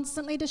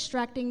 constantly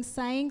distracting,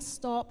 saying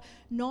stop,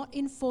 not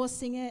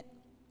enforcing it,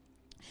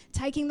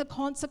 taking the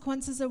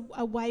consequences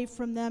away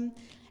from them.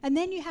 And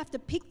then you have to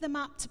pick them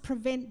up to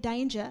prevent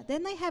danger.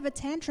 Then they have a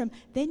tantrum.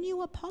 Then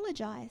you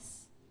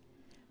apologize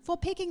for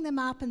picking them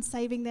up and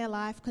saving their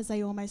life because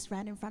they almost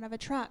ran in front of a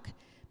truck.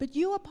 But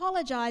you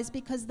apologize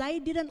because they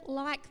didn't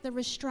like the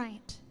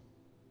restraint.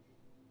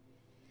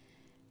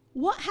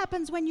 What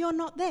happens when you're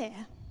not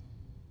there?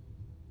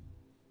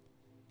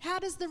 How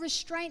does the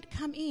restraint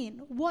come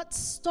in? What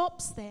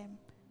stops them?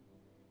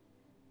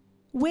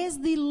 Where's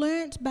the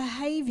learnt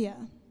behavior?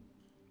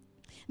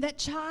 That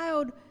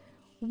child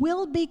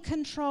will be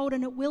controlled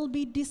and it will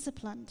be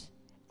disciplined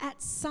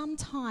at some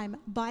time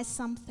by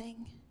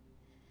something.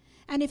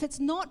 And if it's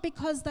not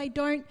because they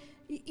don't,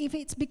 if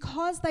it's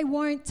because they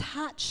won't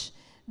touch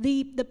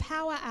the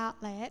power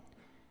outlet,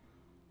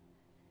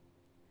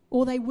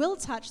 or they will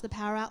touch the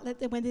power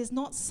outlet when there's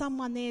not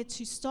someone there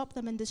to stop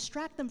them and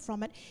distract them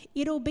from it,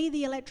 it'll be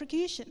the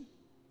electrocution.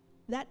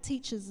 That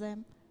teaches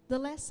them the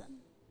lesson.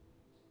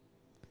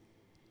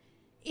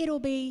 It'll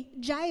be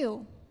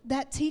jail.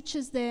 That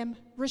teaches them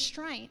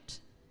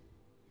restraint.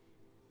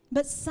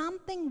 But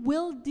something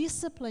will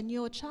discipline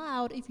your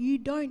child if you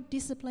don't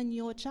discipline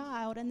your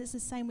child, and it's the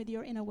same with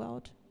your inner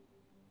world.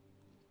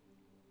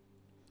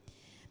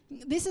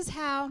 This is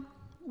how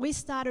we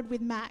started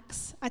with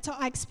Max.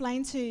 I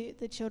explained to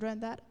the children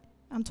that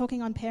I'm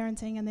talking on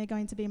parenting and they're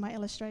going to be my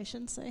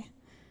illustrations. So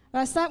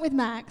I start with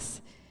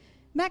Max.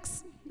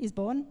 Max is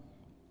born.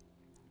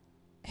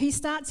 He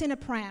starts in a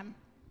pram.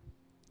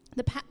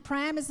 The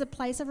pram is the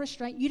place of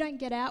restraint. You don't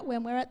get out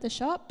when we're at the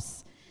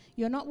shops.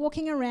 You're not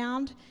walking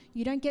around.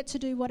 You don't get to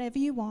do whatever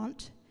you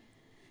want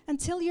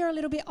until you're a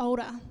little bit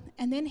older.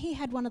 And then he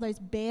had one of those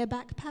bear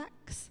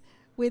backpacks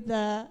with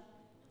the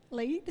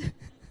lead.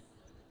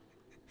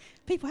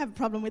 People have a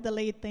problem with the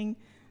lead thing.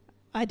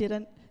 I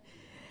didn't.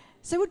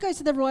 So we'd go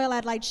to the Royal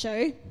Adelaide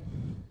Show,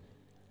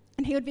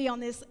 and he would be on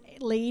this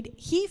lead.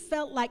 He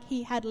felt like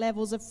he had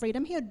levels of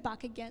freedom. He would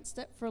buck against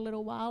it for a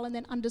little while and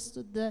then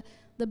understood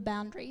the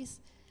boundaries.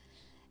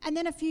 And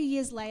then a few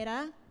years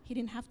later, he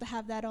didn't have to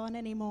have that on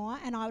anymore,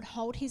 and I would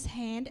hold his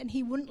hand, and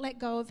he wouldn't let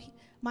go of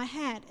my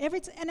hand.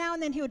 Now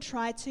and then he would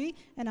try to,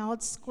 and I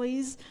would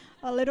squeeze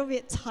a little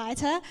bit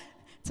tighter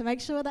to make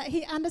sure that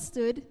he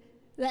understood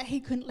that he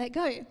couldn't let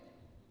go.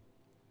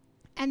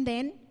 And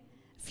then,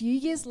 a few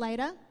years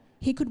later,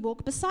 he could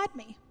walk beside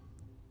me.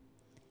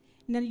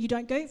 Now, you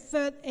don't go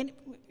further.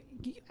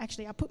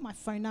 Actually, I put my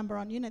phone number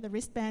on. You know the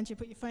wristbands, you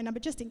put your phone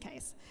number just in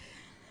case.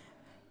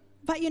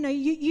 But,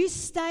 you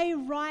stay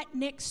right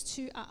next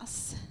to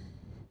us.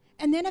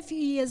 And then a few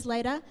years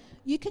later,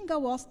 you can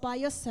go off by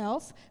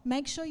yourself,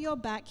 make sure you're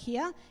back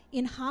here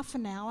in half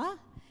an hour,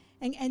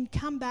 and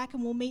come back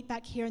and we'll meet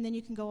back here, and then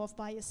you can go off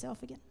by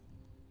yourself again.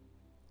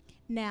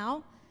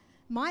 Now,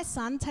 my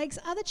son takes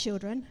other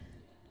children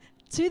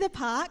to the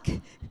park,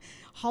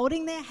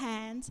 holding their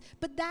hands,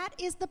 but that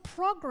is the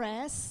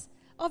progress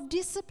of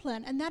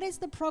discipline, and that is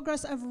the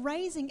progress of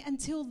raising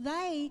until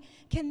they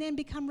can then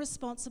become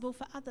responsible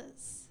for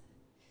others.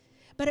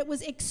 But it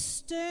was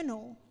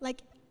external,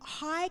 like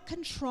high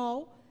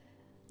control,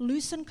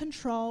 loosen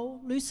control.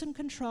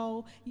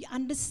 You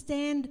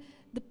understand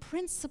the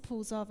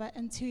principles of it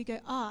until you go,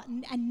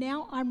 and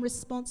now I'm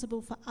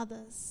responsible for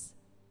others.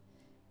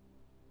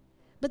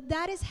 But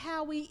that is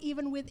how we,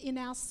 even within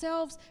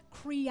ourselves,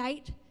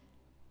 create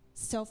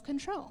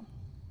self-control.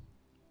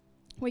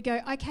 We go,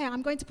 okay,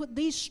 I'm going to put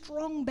these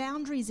strong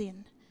boundaries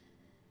in.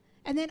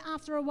 And then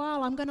after a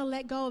while, I'm going to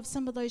let go of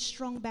some of those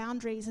strong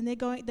boundaries, and they're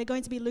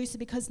going to be looser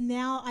because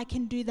now I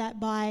can do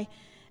that by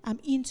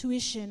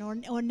intuition,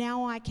 or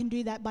now I can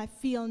do that by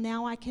feel.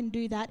 Now I can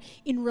do that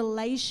in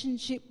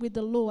relationship with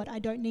the Lord. I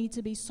don't need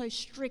to be so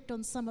strict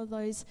on some of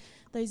those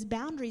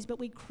boundaries, but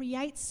we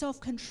create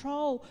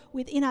self-control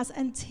within us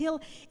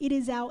until it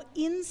is our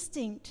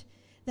instinct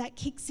that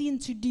kicks in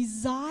to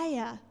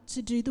desire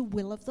to do the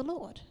will of the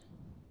Lord.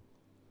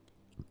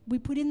 We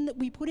put in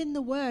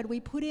the word, we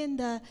put in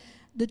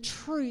the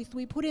truth,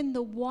 we put in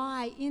the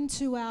why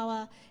into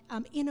our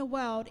inner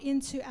world,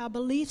 into our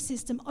belief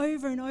system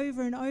over and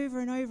over and over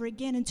and over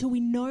again until we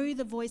know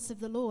the voice of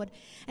the Lord.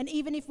 And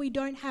even if we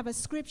don't have a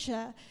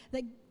scripture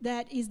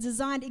that is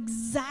designed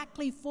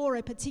exactly for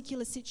a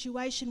particular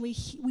situation,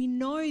 we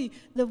know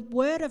the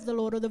word of the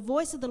Lord or the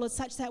voice of the Lord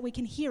such that we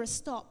can hear a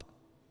stop.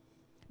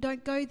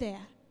 Don't go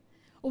there.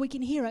 Or we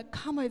can hear it,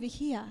 come over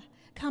here.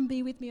 Come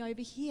be with me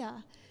over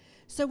here.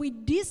 So we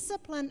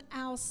discipline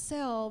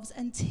ourselves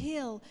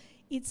until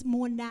it's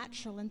more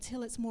natural,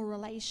 until it's more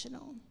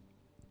relational.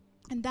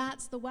 And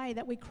that's the way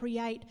that we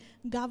create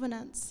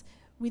governance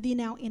within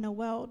our inner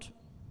world.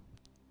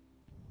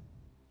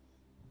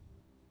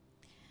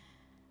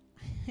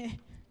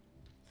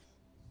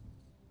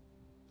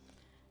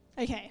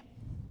 Okay.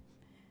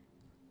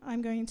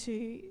 I'm going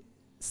to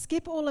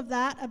skip all of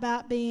that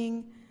about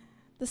being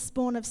the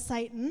spawn of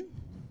Satan,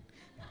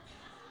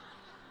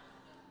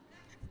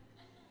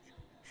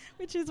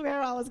 which is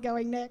where I was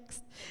going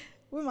next.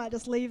 We might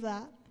just leave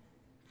that.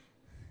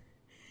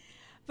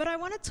 But I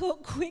want to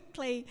talk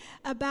quickly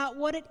about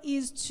what it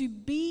is to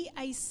be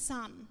a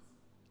son.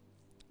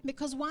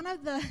 Because one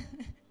of the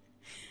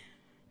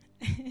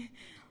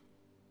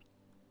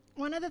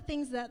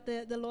things that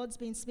the Lord's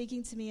been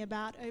speaking to me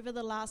about over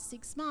the last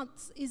 6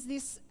 months is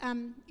this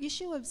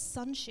issue of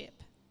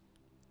sonship,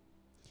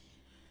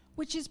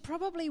 which is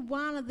probably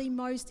one of the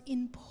most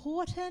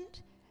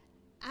important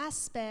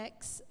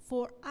aspects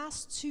for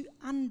us to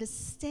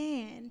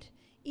understand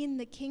in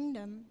the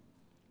kingdom,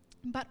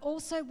 but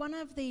also one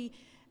of the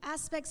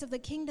aspects of the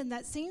kingdom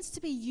that seems to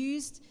be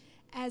used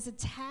as a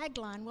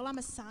tagline. Well, I'm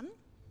a son.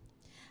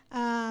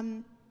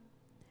 I'm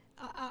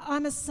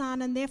a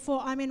son, and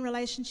therefore I'm in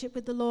relationship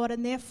with the Lord,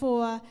 and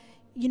therefore,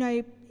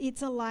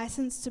 it's a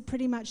license to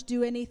pretty much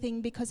do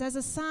anything, because as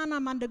a son,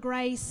 I'm under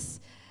grace,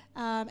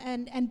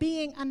 and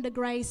being under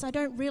grace, I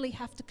don't really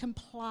have to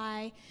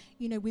comply,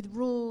 with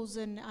rules,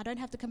 and I don't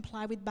have to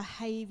comply with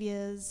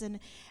behaviors, and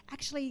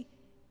actually,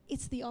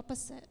 it's the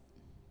opposite.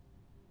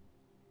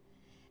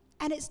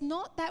 And it's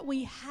not that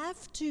we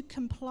have to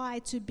comply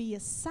to be a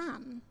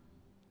son.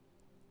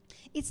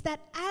 It's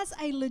that as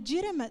a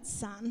legitimate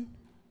son,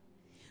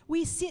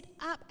 we sit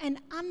up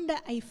and under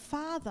a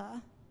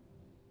father,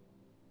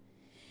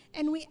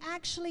 and we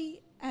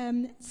actually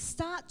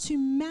start to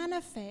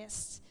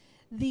manifest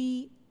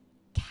the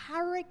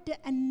character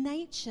and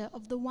nature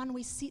of the one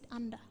we sit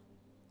under,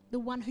 the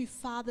one who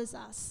fathers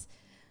us,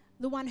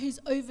 the one who's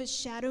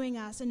overshadowing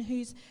us, and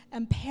whose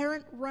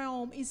parent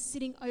realm is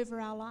sitting over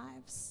our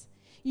lives.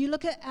 You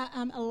look at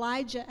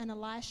Elijah and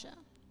Elisha,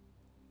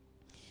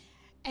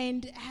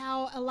 and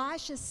how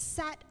Elisha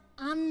sat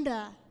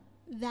under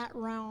that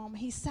realm.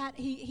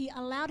 He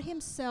allowed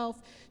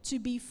himself to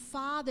be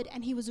fathered,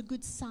 and he was a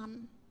good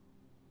son.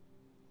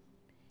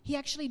 He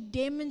actually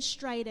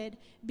demonstrated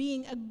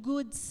being a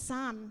good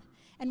son,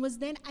 and was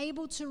then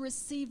able to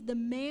receive the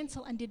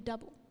mantle and did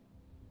double.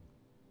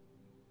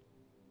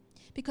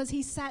 Because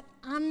he sat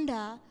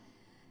under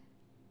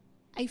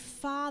a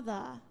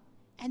father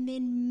and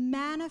then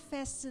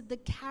manifested the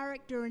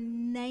character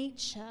and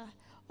nature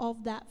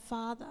of that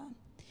father.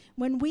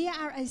 When we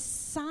are a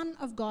son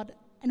of God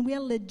and we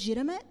are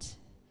legitimate,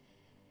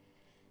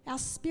 our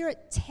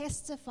spirit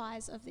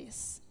testifies of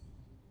this.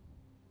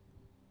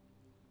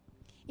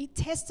 It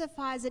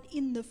testifies it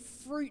in the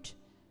fruit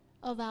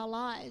of our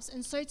lives.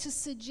 And so to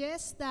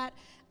suggest that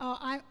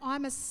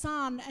I'm a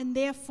son and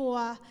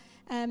therefore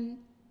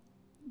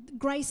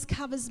grace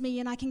covers me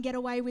and I can get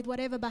away with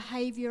whatever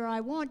behavior I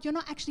want, you're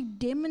not actually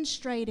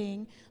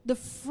demonstrating the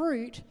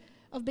fruit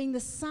of being the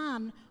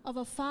son of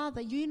a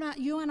father.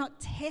 You are not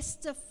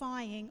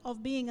testifying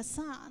of being a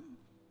son.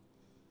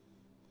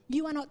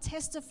 You are not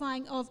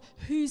testifying of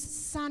whose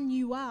son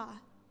you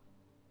are.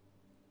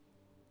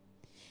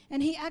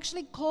 And he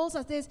actually calls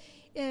us,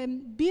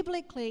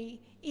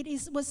 biblically,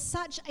 was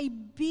such a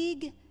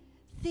big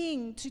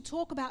thing to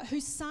talk about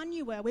whose son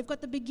you were. We've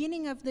got the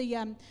beginning of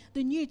the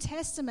New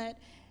Testament,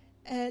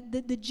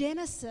 the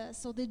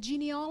Genesis or the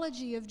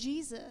genealogy of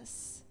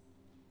Jesus,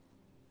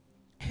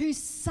 whose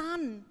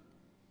son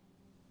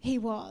he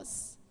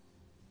was,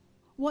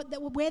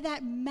 where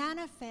that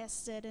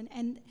manifested,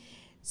 and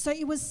so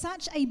it was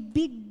such a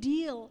big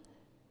deal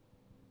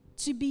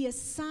to be a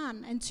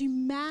son and to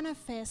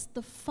manifest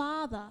the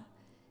Father,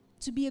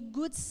 to be a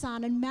good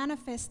son and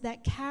manifest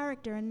that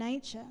character and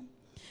nature.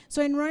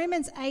 So in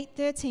Romans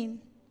 8:13,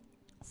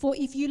 for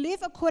if you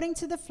live according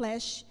to the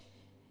flesh,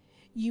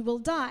 you will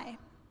die.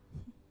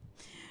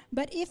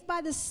 But if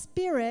by the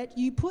Spirit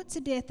you put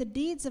to death the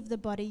deeds of the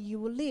body, you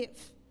will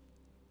live.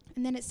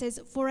 And then it says,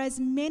 for as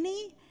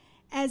many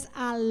as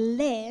are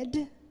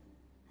led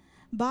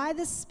by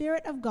the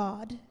Spirit of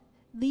God,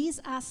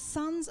 these are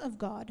sons of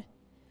God.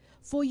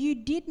 For you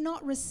did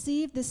not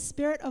receive the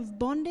spirit of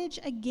bondage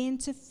again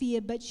to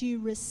fear, but you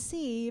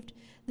received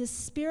the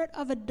spirit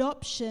of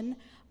adoption,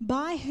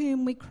 by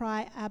whom we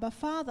cry, Abba,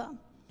 Father.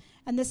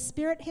 And the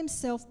Spirit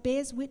himself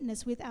bears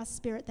witness with our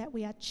spirit that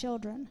we are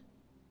children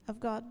of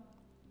God.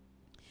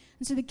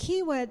 And so the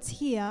key words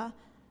here,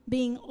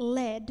 being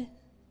led,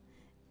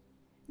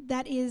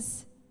 that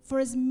is, for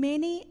as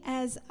many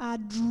as are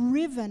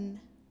driven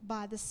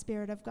by the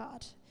Spirit of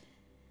God.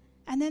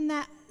 And then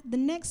the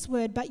next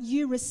word, but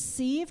you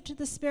received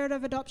the Spirit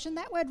of adoption.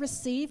 That word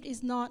received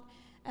is not,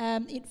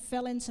 it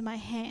fell into my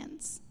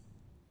hands.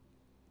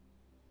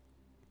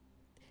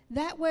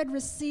 That word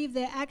receive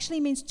there actually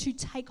means to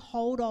take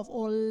hold of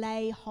or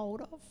lay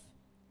hold of.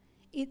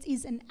 It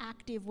is an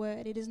active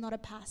word. It is not a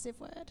passive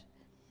word.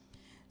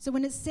 So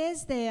when it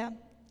says there,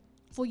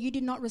 for you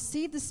did not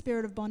receive the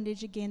spirit of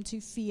bondage again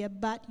to fear,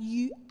 but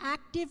you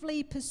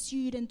actively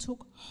pursued and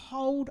took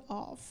hold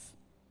of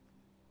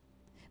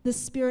the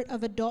spirit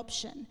of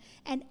adoption.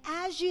 And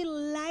as you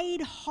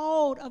laid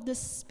hold of the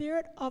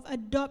spirit of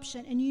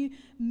adoption and you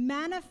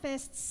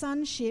manifest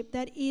sonship,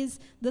 that is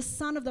the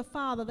Son of the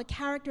Father, the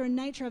character and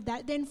nature of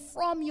that, then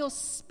from your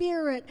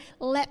spirit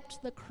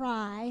leapt the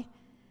cry,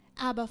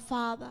 Abba,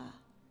 Father.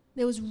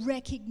 There was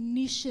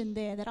recognition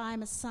there that I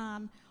am a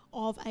son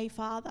of a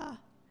father.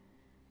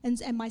 And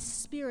my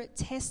spirit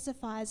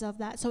testifies of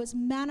that. So it's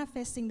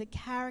manifesting the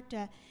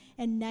character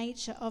and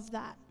nature of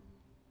that.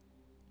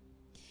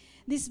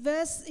 This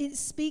verse, it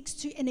speaks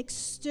to an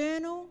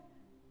external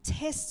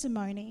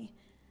testimony.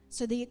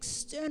 So the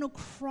external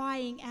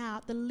crying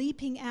out, the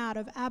leaping out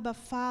of Abba,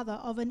 Father,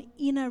 of an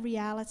inner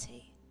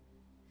reality.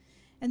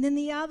 And then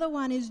the other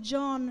one is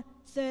John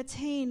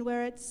 13,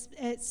 where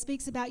it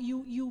speaks about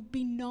you'll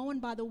be known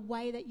by the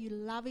way that you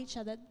love each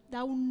other.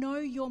 They'll know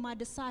you're my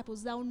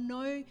disciples. They'll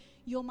know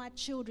you're my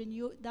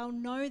children. They'll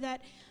know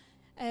that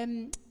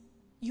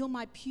you're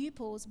my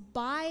pupils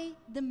by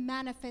the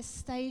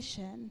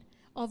manifestation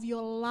of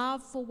your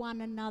love for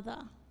one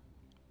another.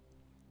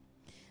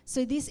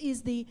 So this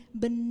is the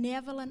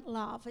benevolent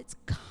love. It's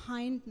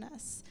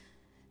kindness,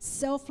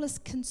 selfless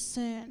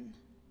concern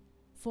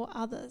for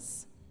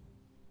others.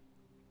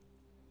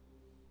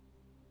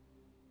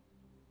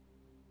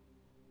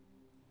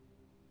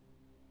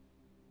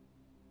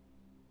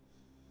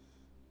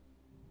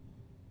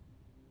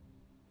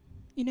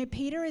 You know,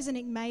 Peter is an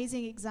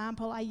amazing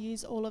example I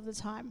use all of the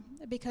time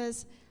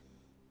because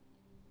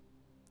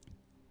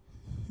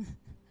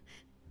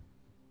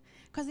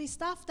he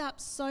stuffed up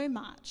so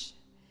much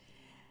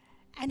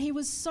and he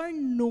was so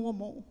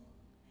normal.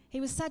 He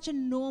was such a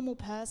normal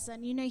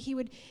person. You know, he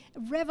would,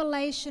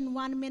 revelation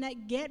 1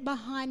 minute, get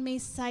behind me,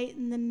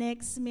 Satan, the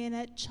next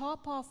minute,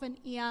 chop off an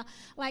ear.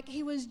 Like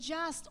he was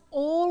just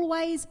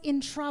always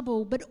in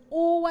trouble, but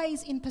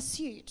always in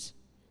pursuit.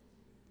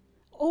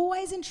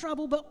 Always in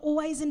trouble, but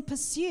always in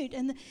pursuit.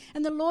 And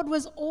the Lord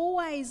was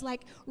always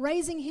like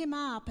raising him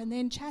up and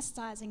then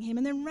chastising him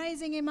and then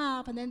raising him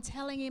up and then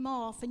telling him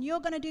off. And you're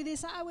going to do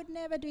this. I would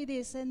never do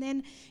this. And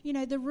then, you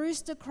know, the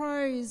rooster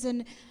crows.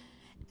 And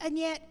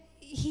yet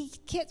he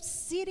kept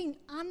sitting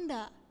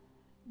under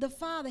the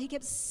Father. He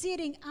kept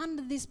sitting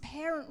under this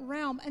parent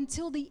realm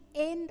until the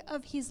end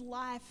of his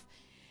life.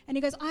 And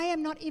he goes, I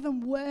am not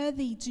even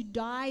worthy to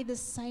die the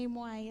same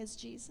way as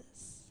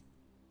Jesus.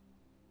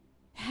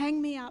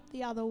 Hang me up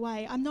the other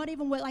way. I'm not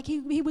even like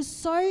he was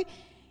so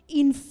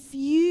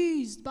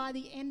infused by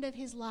the end of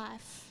his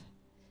life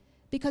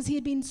because he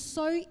had been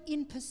so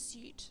in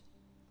pursuit.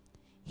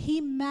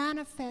 He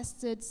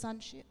manifested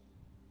sonship.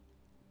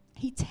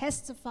 He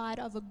testified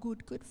of a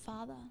good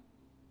father.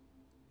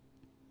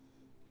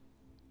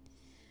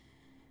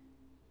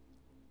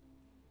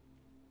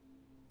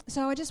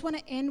 So I just want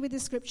to end with the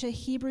scripture,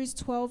 Hebrews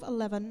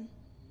 12:11.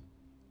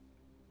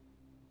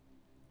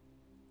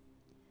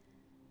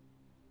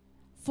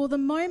 For the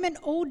moment,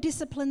 all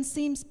discipline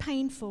seems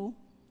painful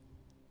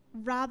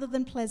rather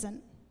than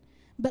pleasant,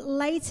 but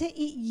later it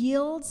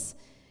yields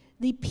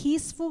the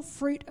peaceful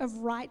fruit of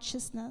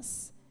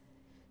righteousness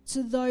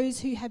to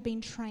those who have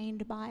been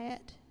trained by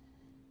it.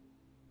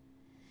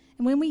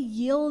 And when we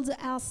yield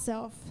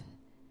ourselves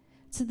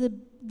to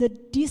the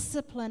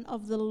discipline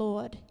of the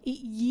Lord, it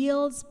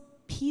yields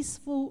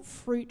peaceful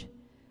fruit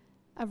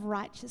of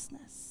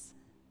righteousness.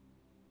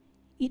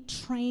 It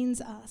trains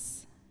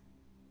us.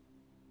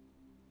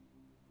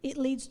 It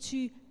leads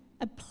to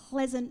a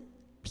pleasant,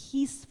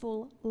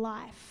 peaceful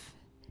life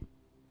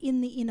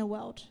in the inner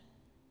world,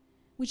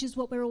 which is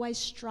what we're always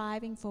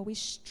striving for. We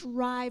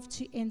strive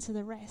to enter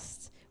the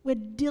rest. We're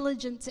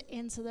diligent to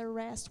enter the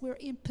rest. We're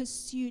in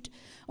pursuit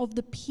of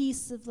the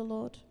peace of the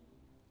Lord.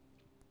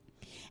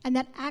 And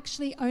that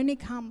actually only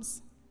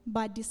comes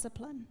by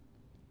discipline.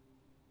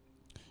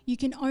 You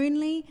can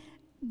only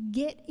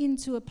get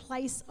into a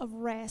place of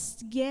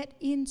rest, get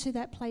into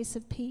that place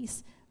of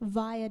peace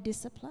via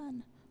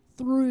discipline,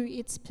 through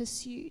its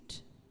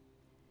pursuit.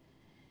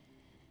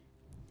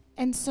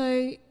 And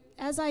so,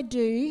 as I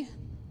do,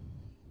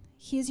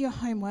 here's your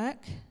homework.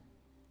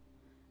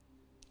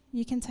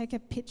 You can take a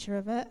picture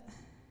of it.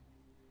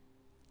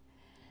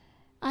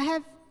 I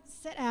have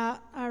set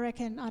out, I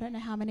reckon, I don't know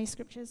how many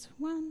scriptures.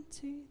 1,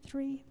 2,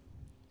 3.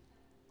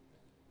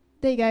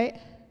 There you go.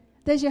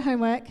 There's your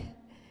homework.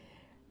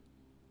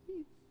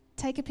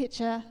 Take a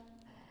picture.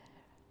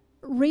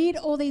 Read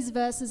all these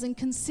verses and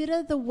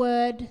consider the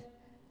word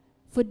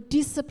for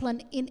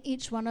discipline in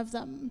each one of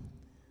them.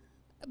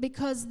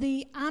 because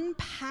the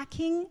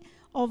unpacking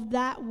of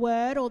that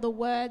word, or the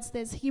words,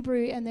 there's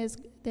Hebrew and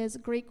there's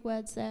Greek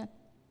words there,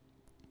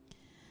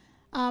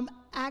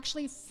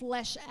 actually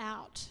flesh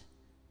out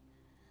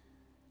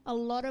a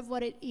lot of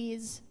what it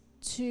is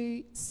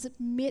to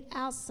submit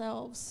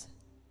ourselves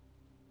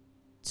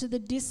to the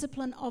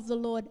discipline of the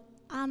Lord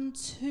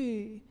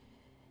unto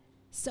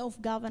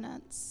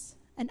self-governance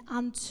and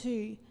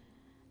unto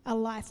a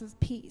life of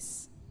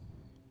peace.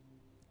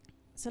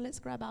 So let's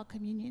grab our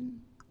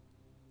communion.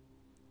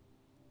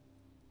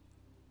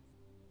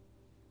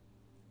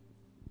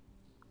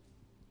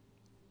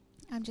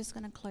 I'm just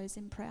going to close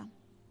in prayer.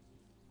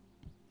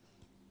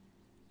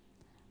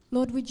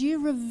 Lord, would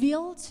you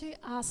reveal to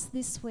us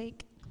this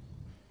week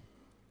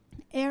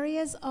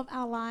areas of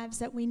our lives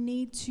that we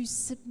need to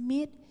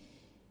submit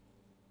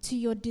to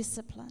your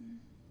discipline?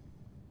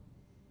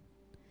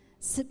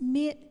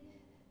 Submit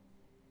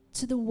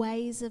to the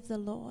ways of the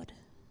Lord.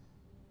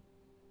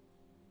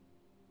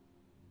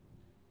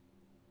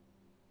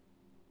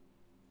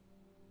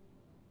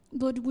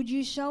 Lord, would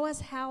you show us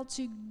how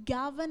to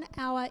govern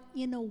our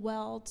inner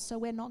world so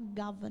we're not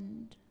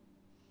governed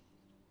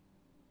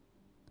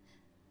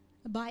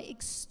by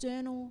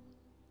external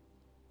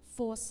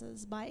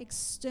forces, by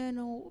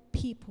external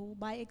people,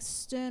 by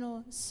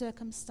external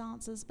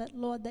circumstances, but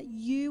Lord, that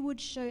you would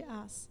show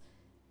us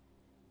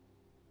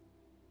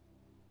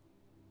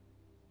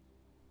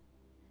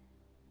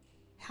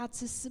how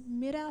to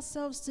submit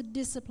ourselves to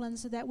discipline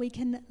so that we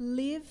can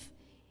live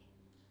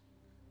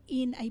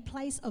in a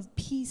place of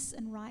peace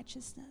and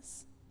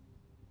righteousness.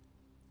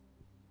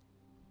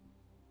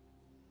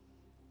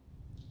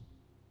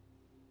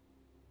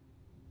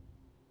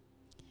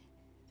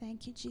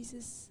 Thank you,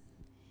 Jesus.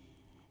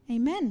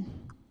 Amen.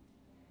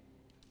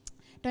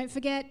 Don't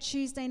forget,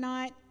 Tuesday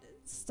night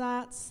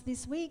starts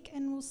this week,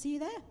 and we'll see you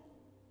there.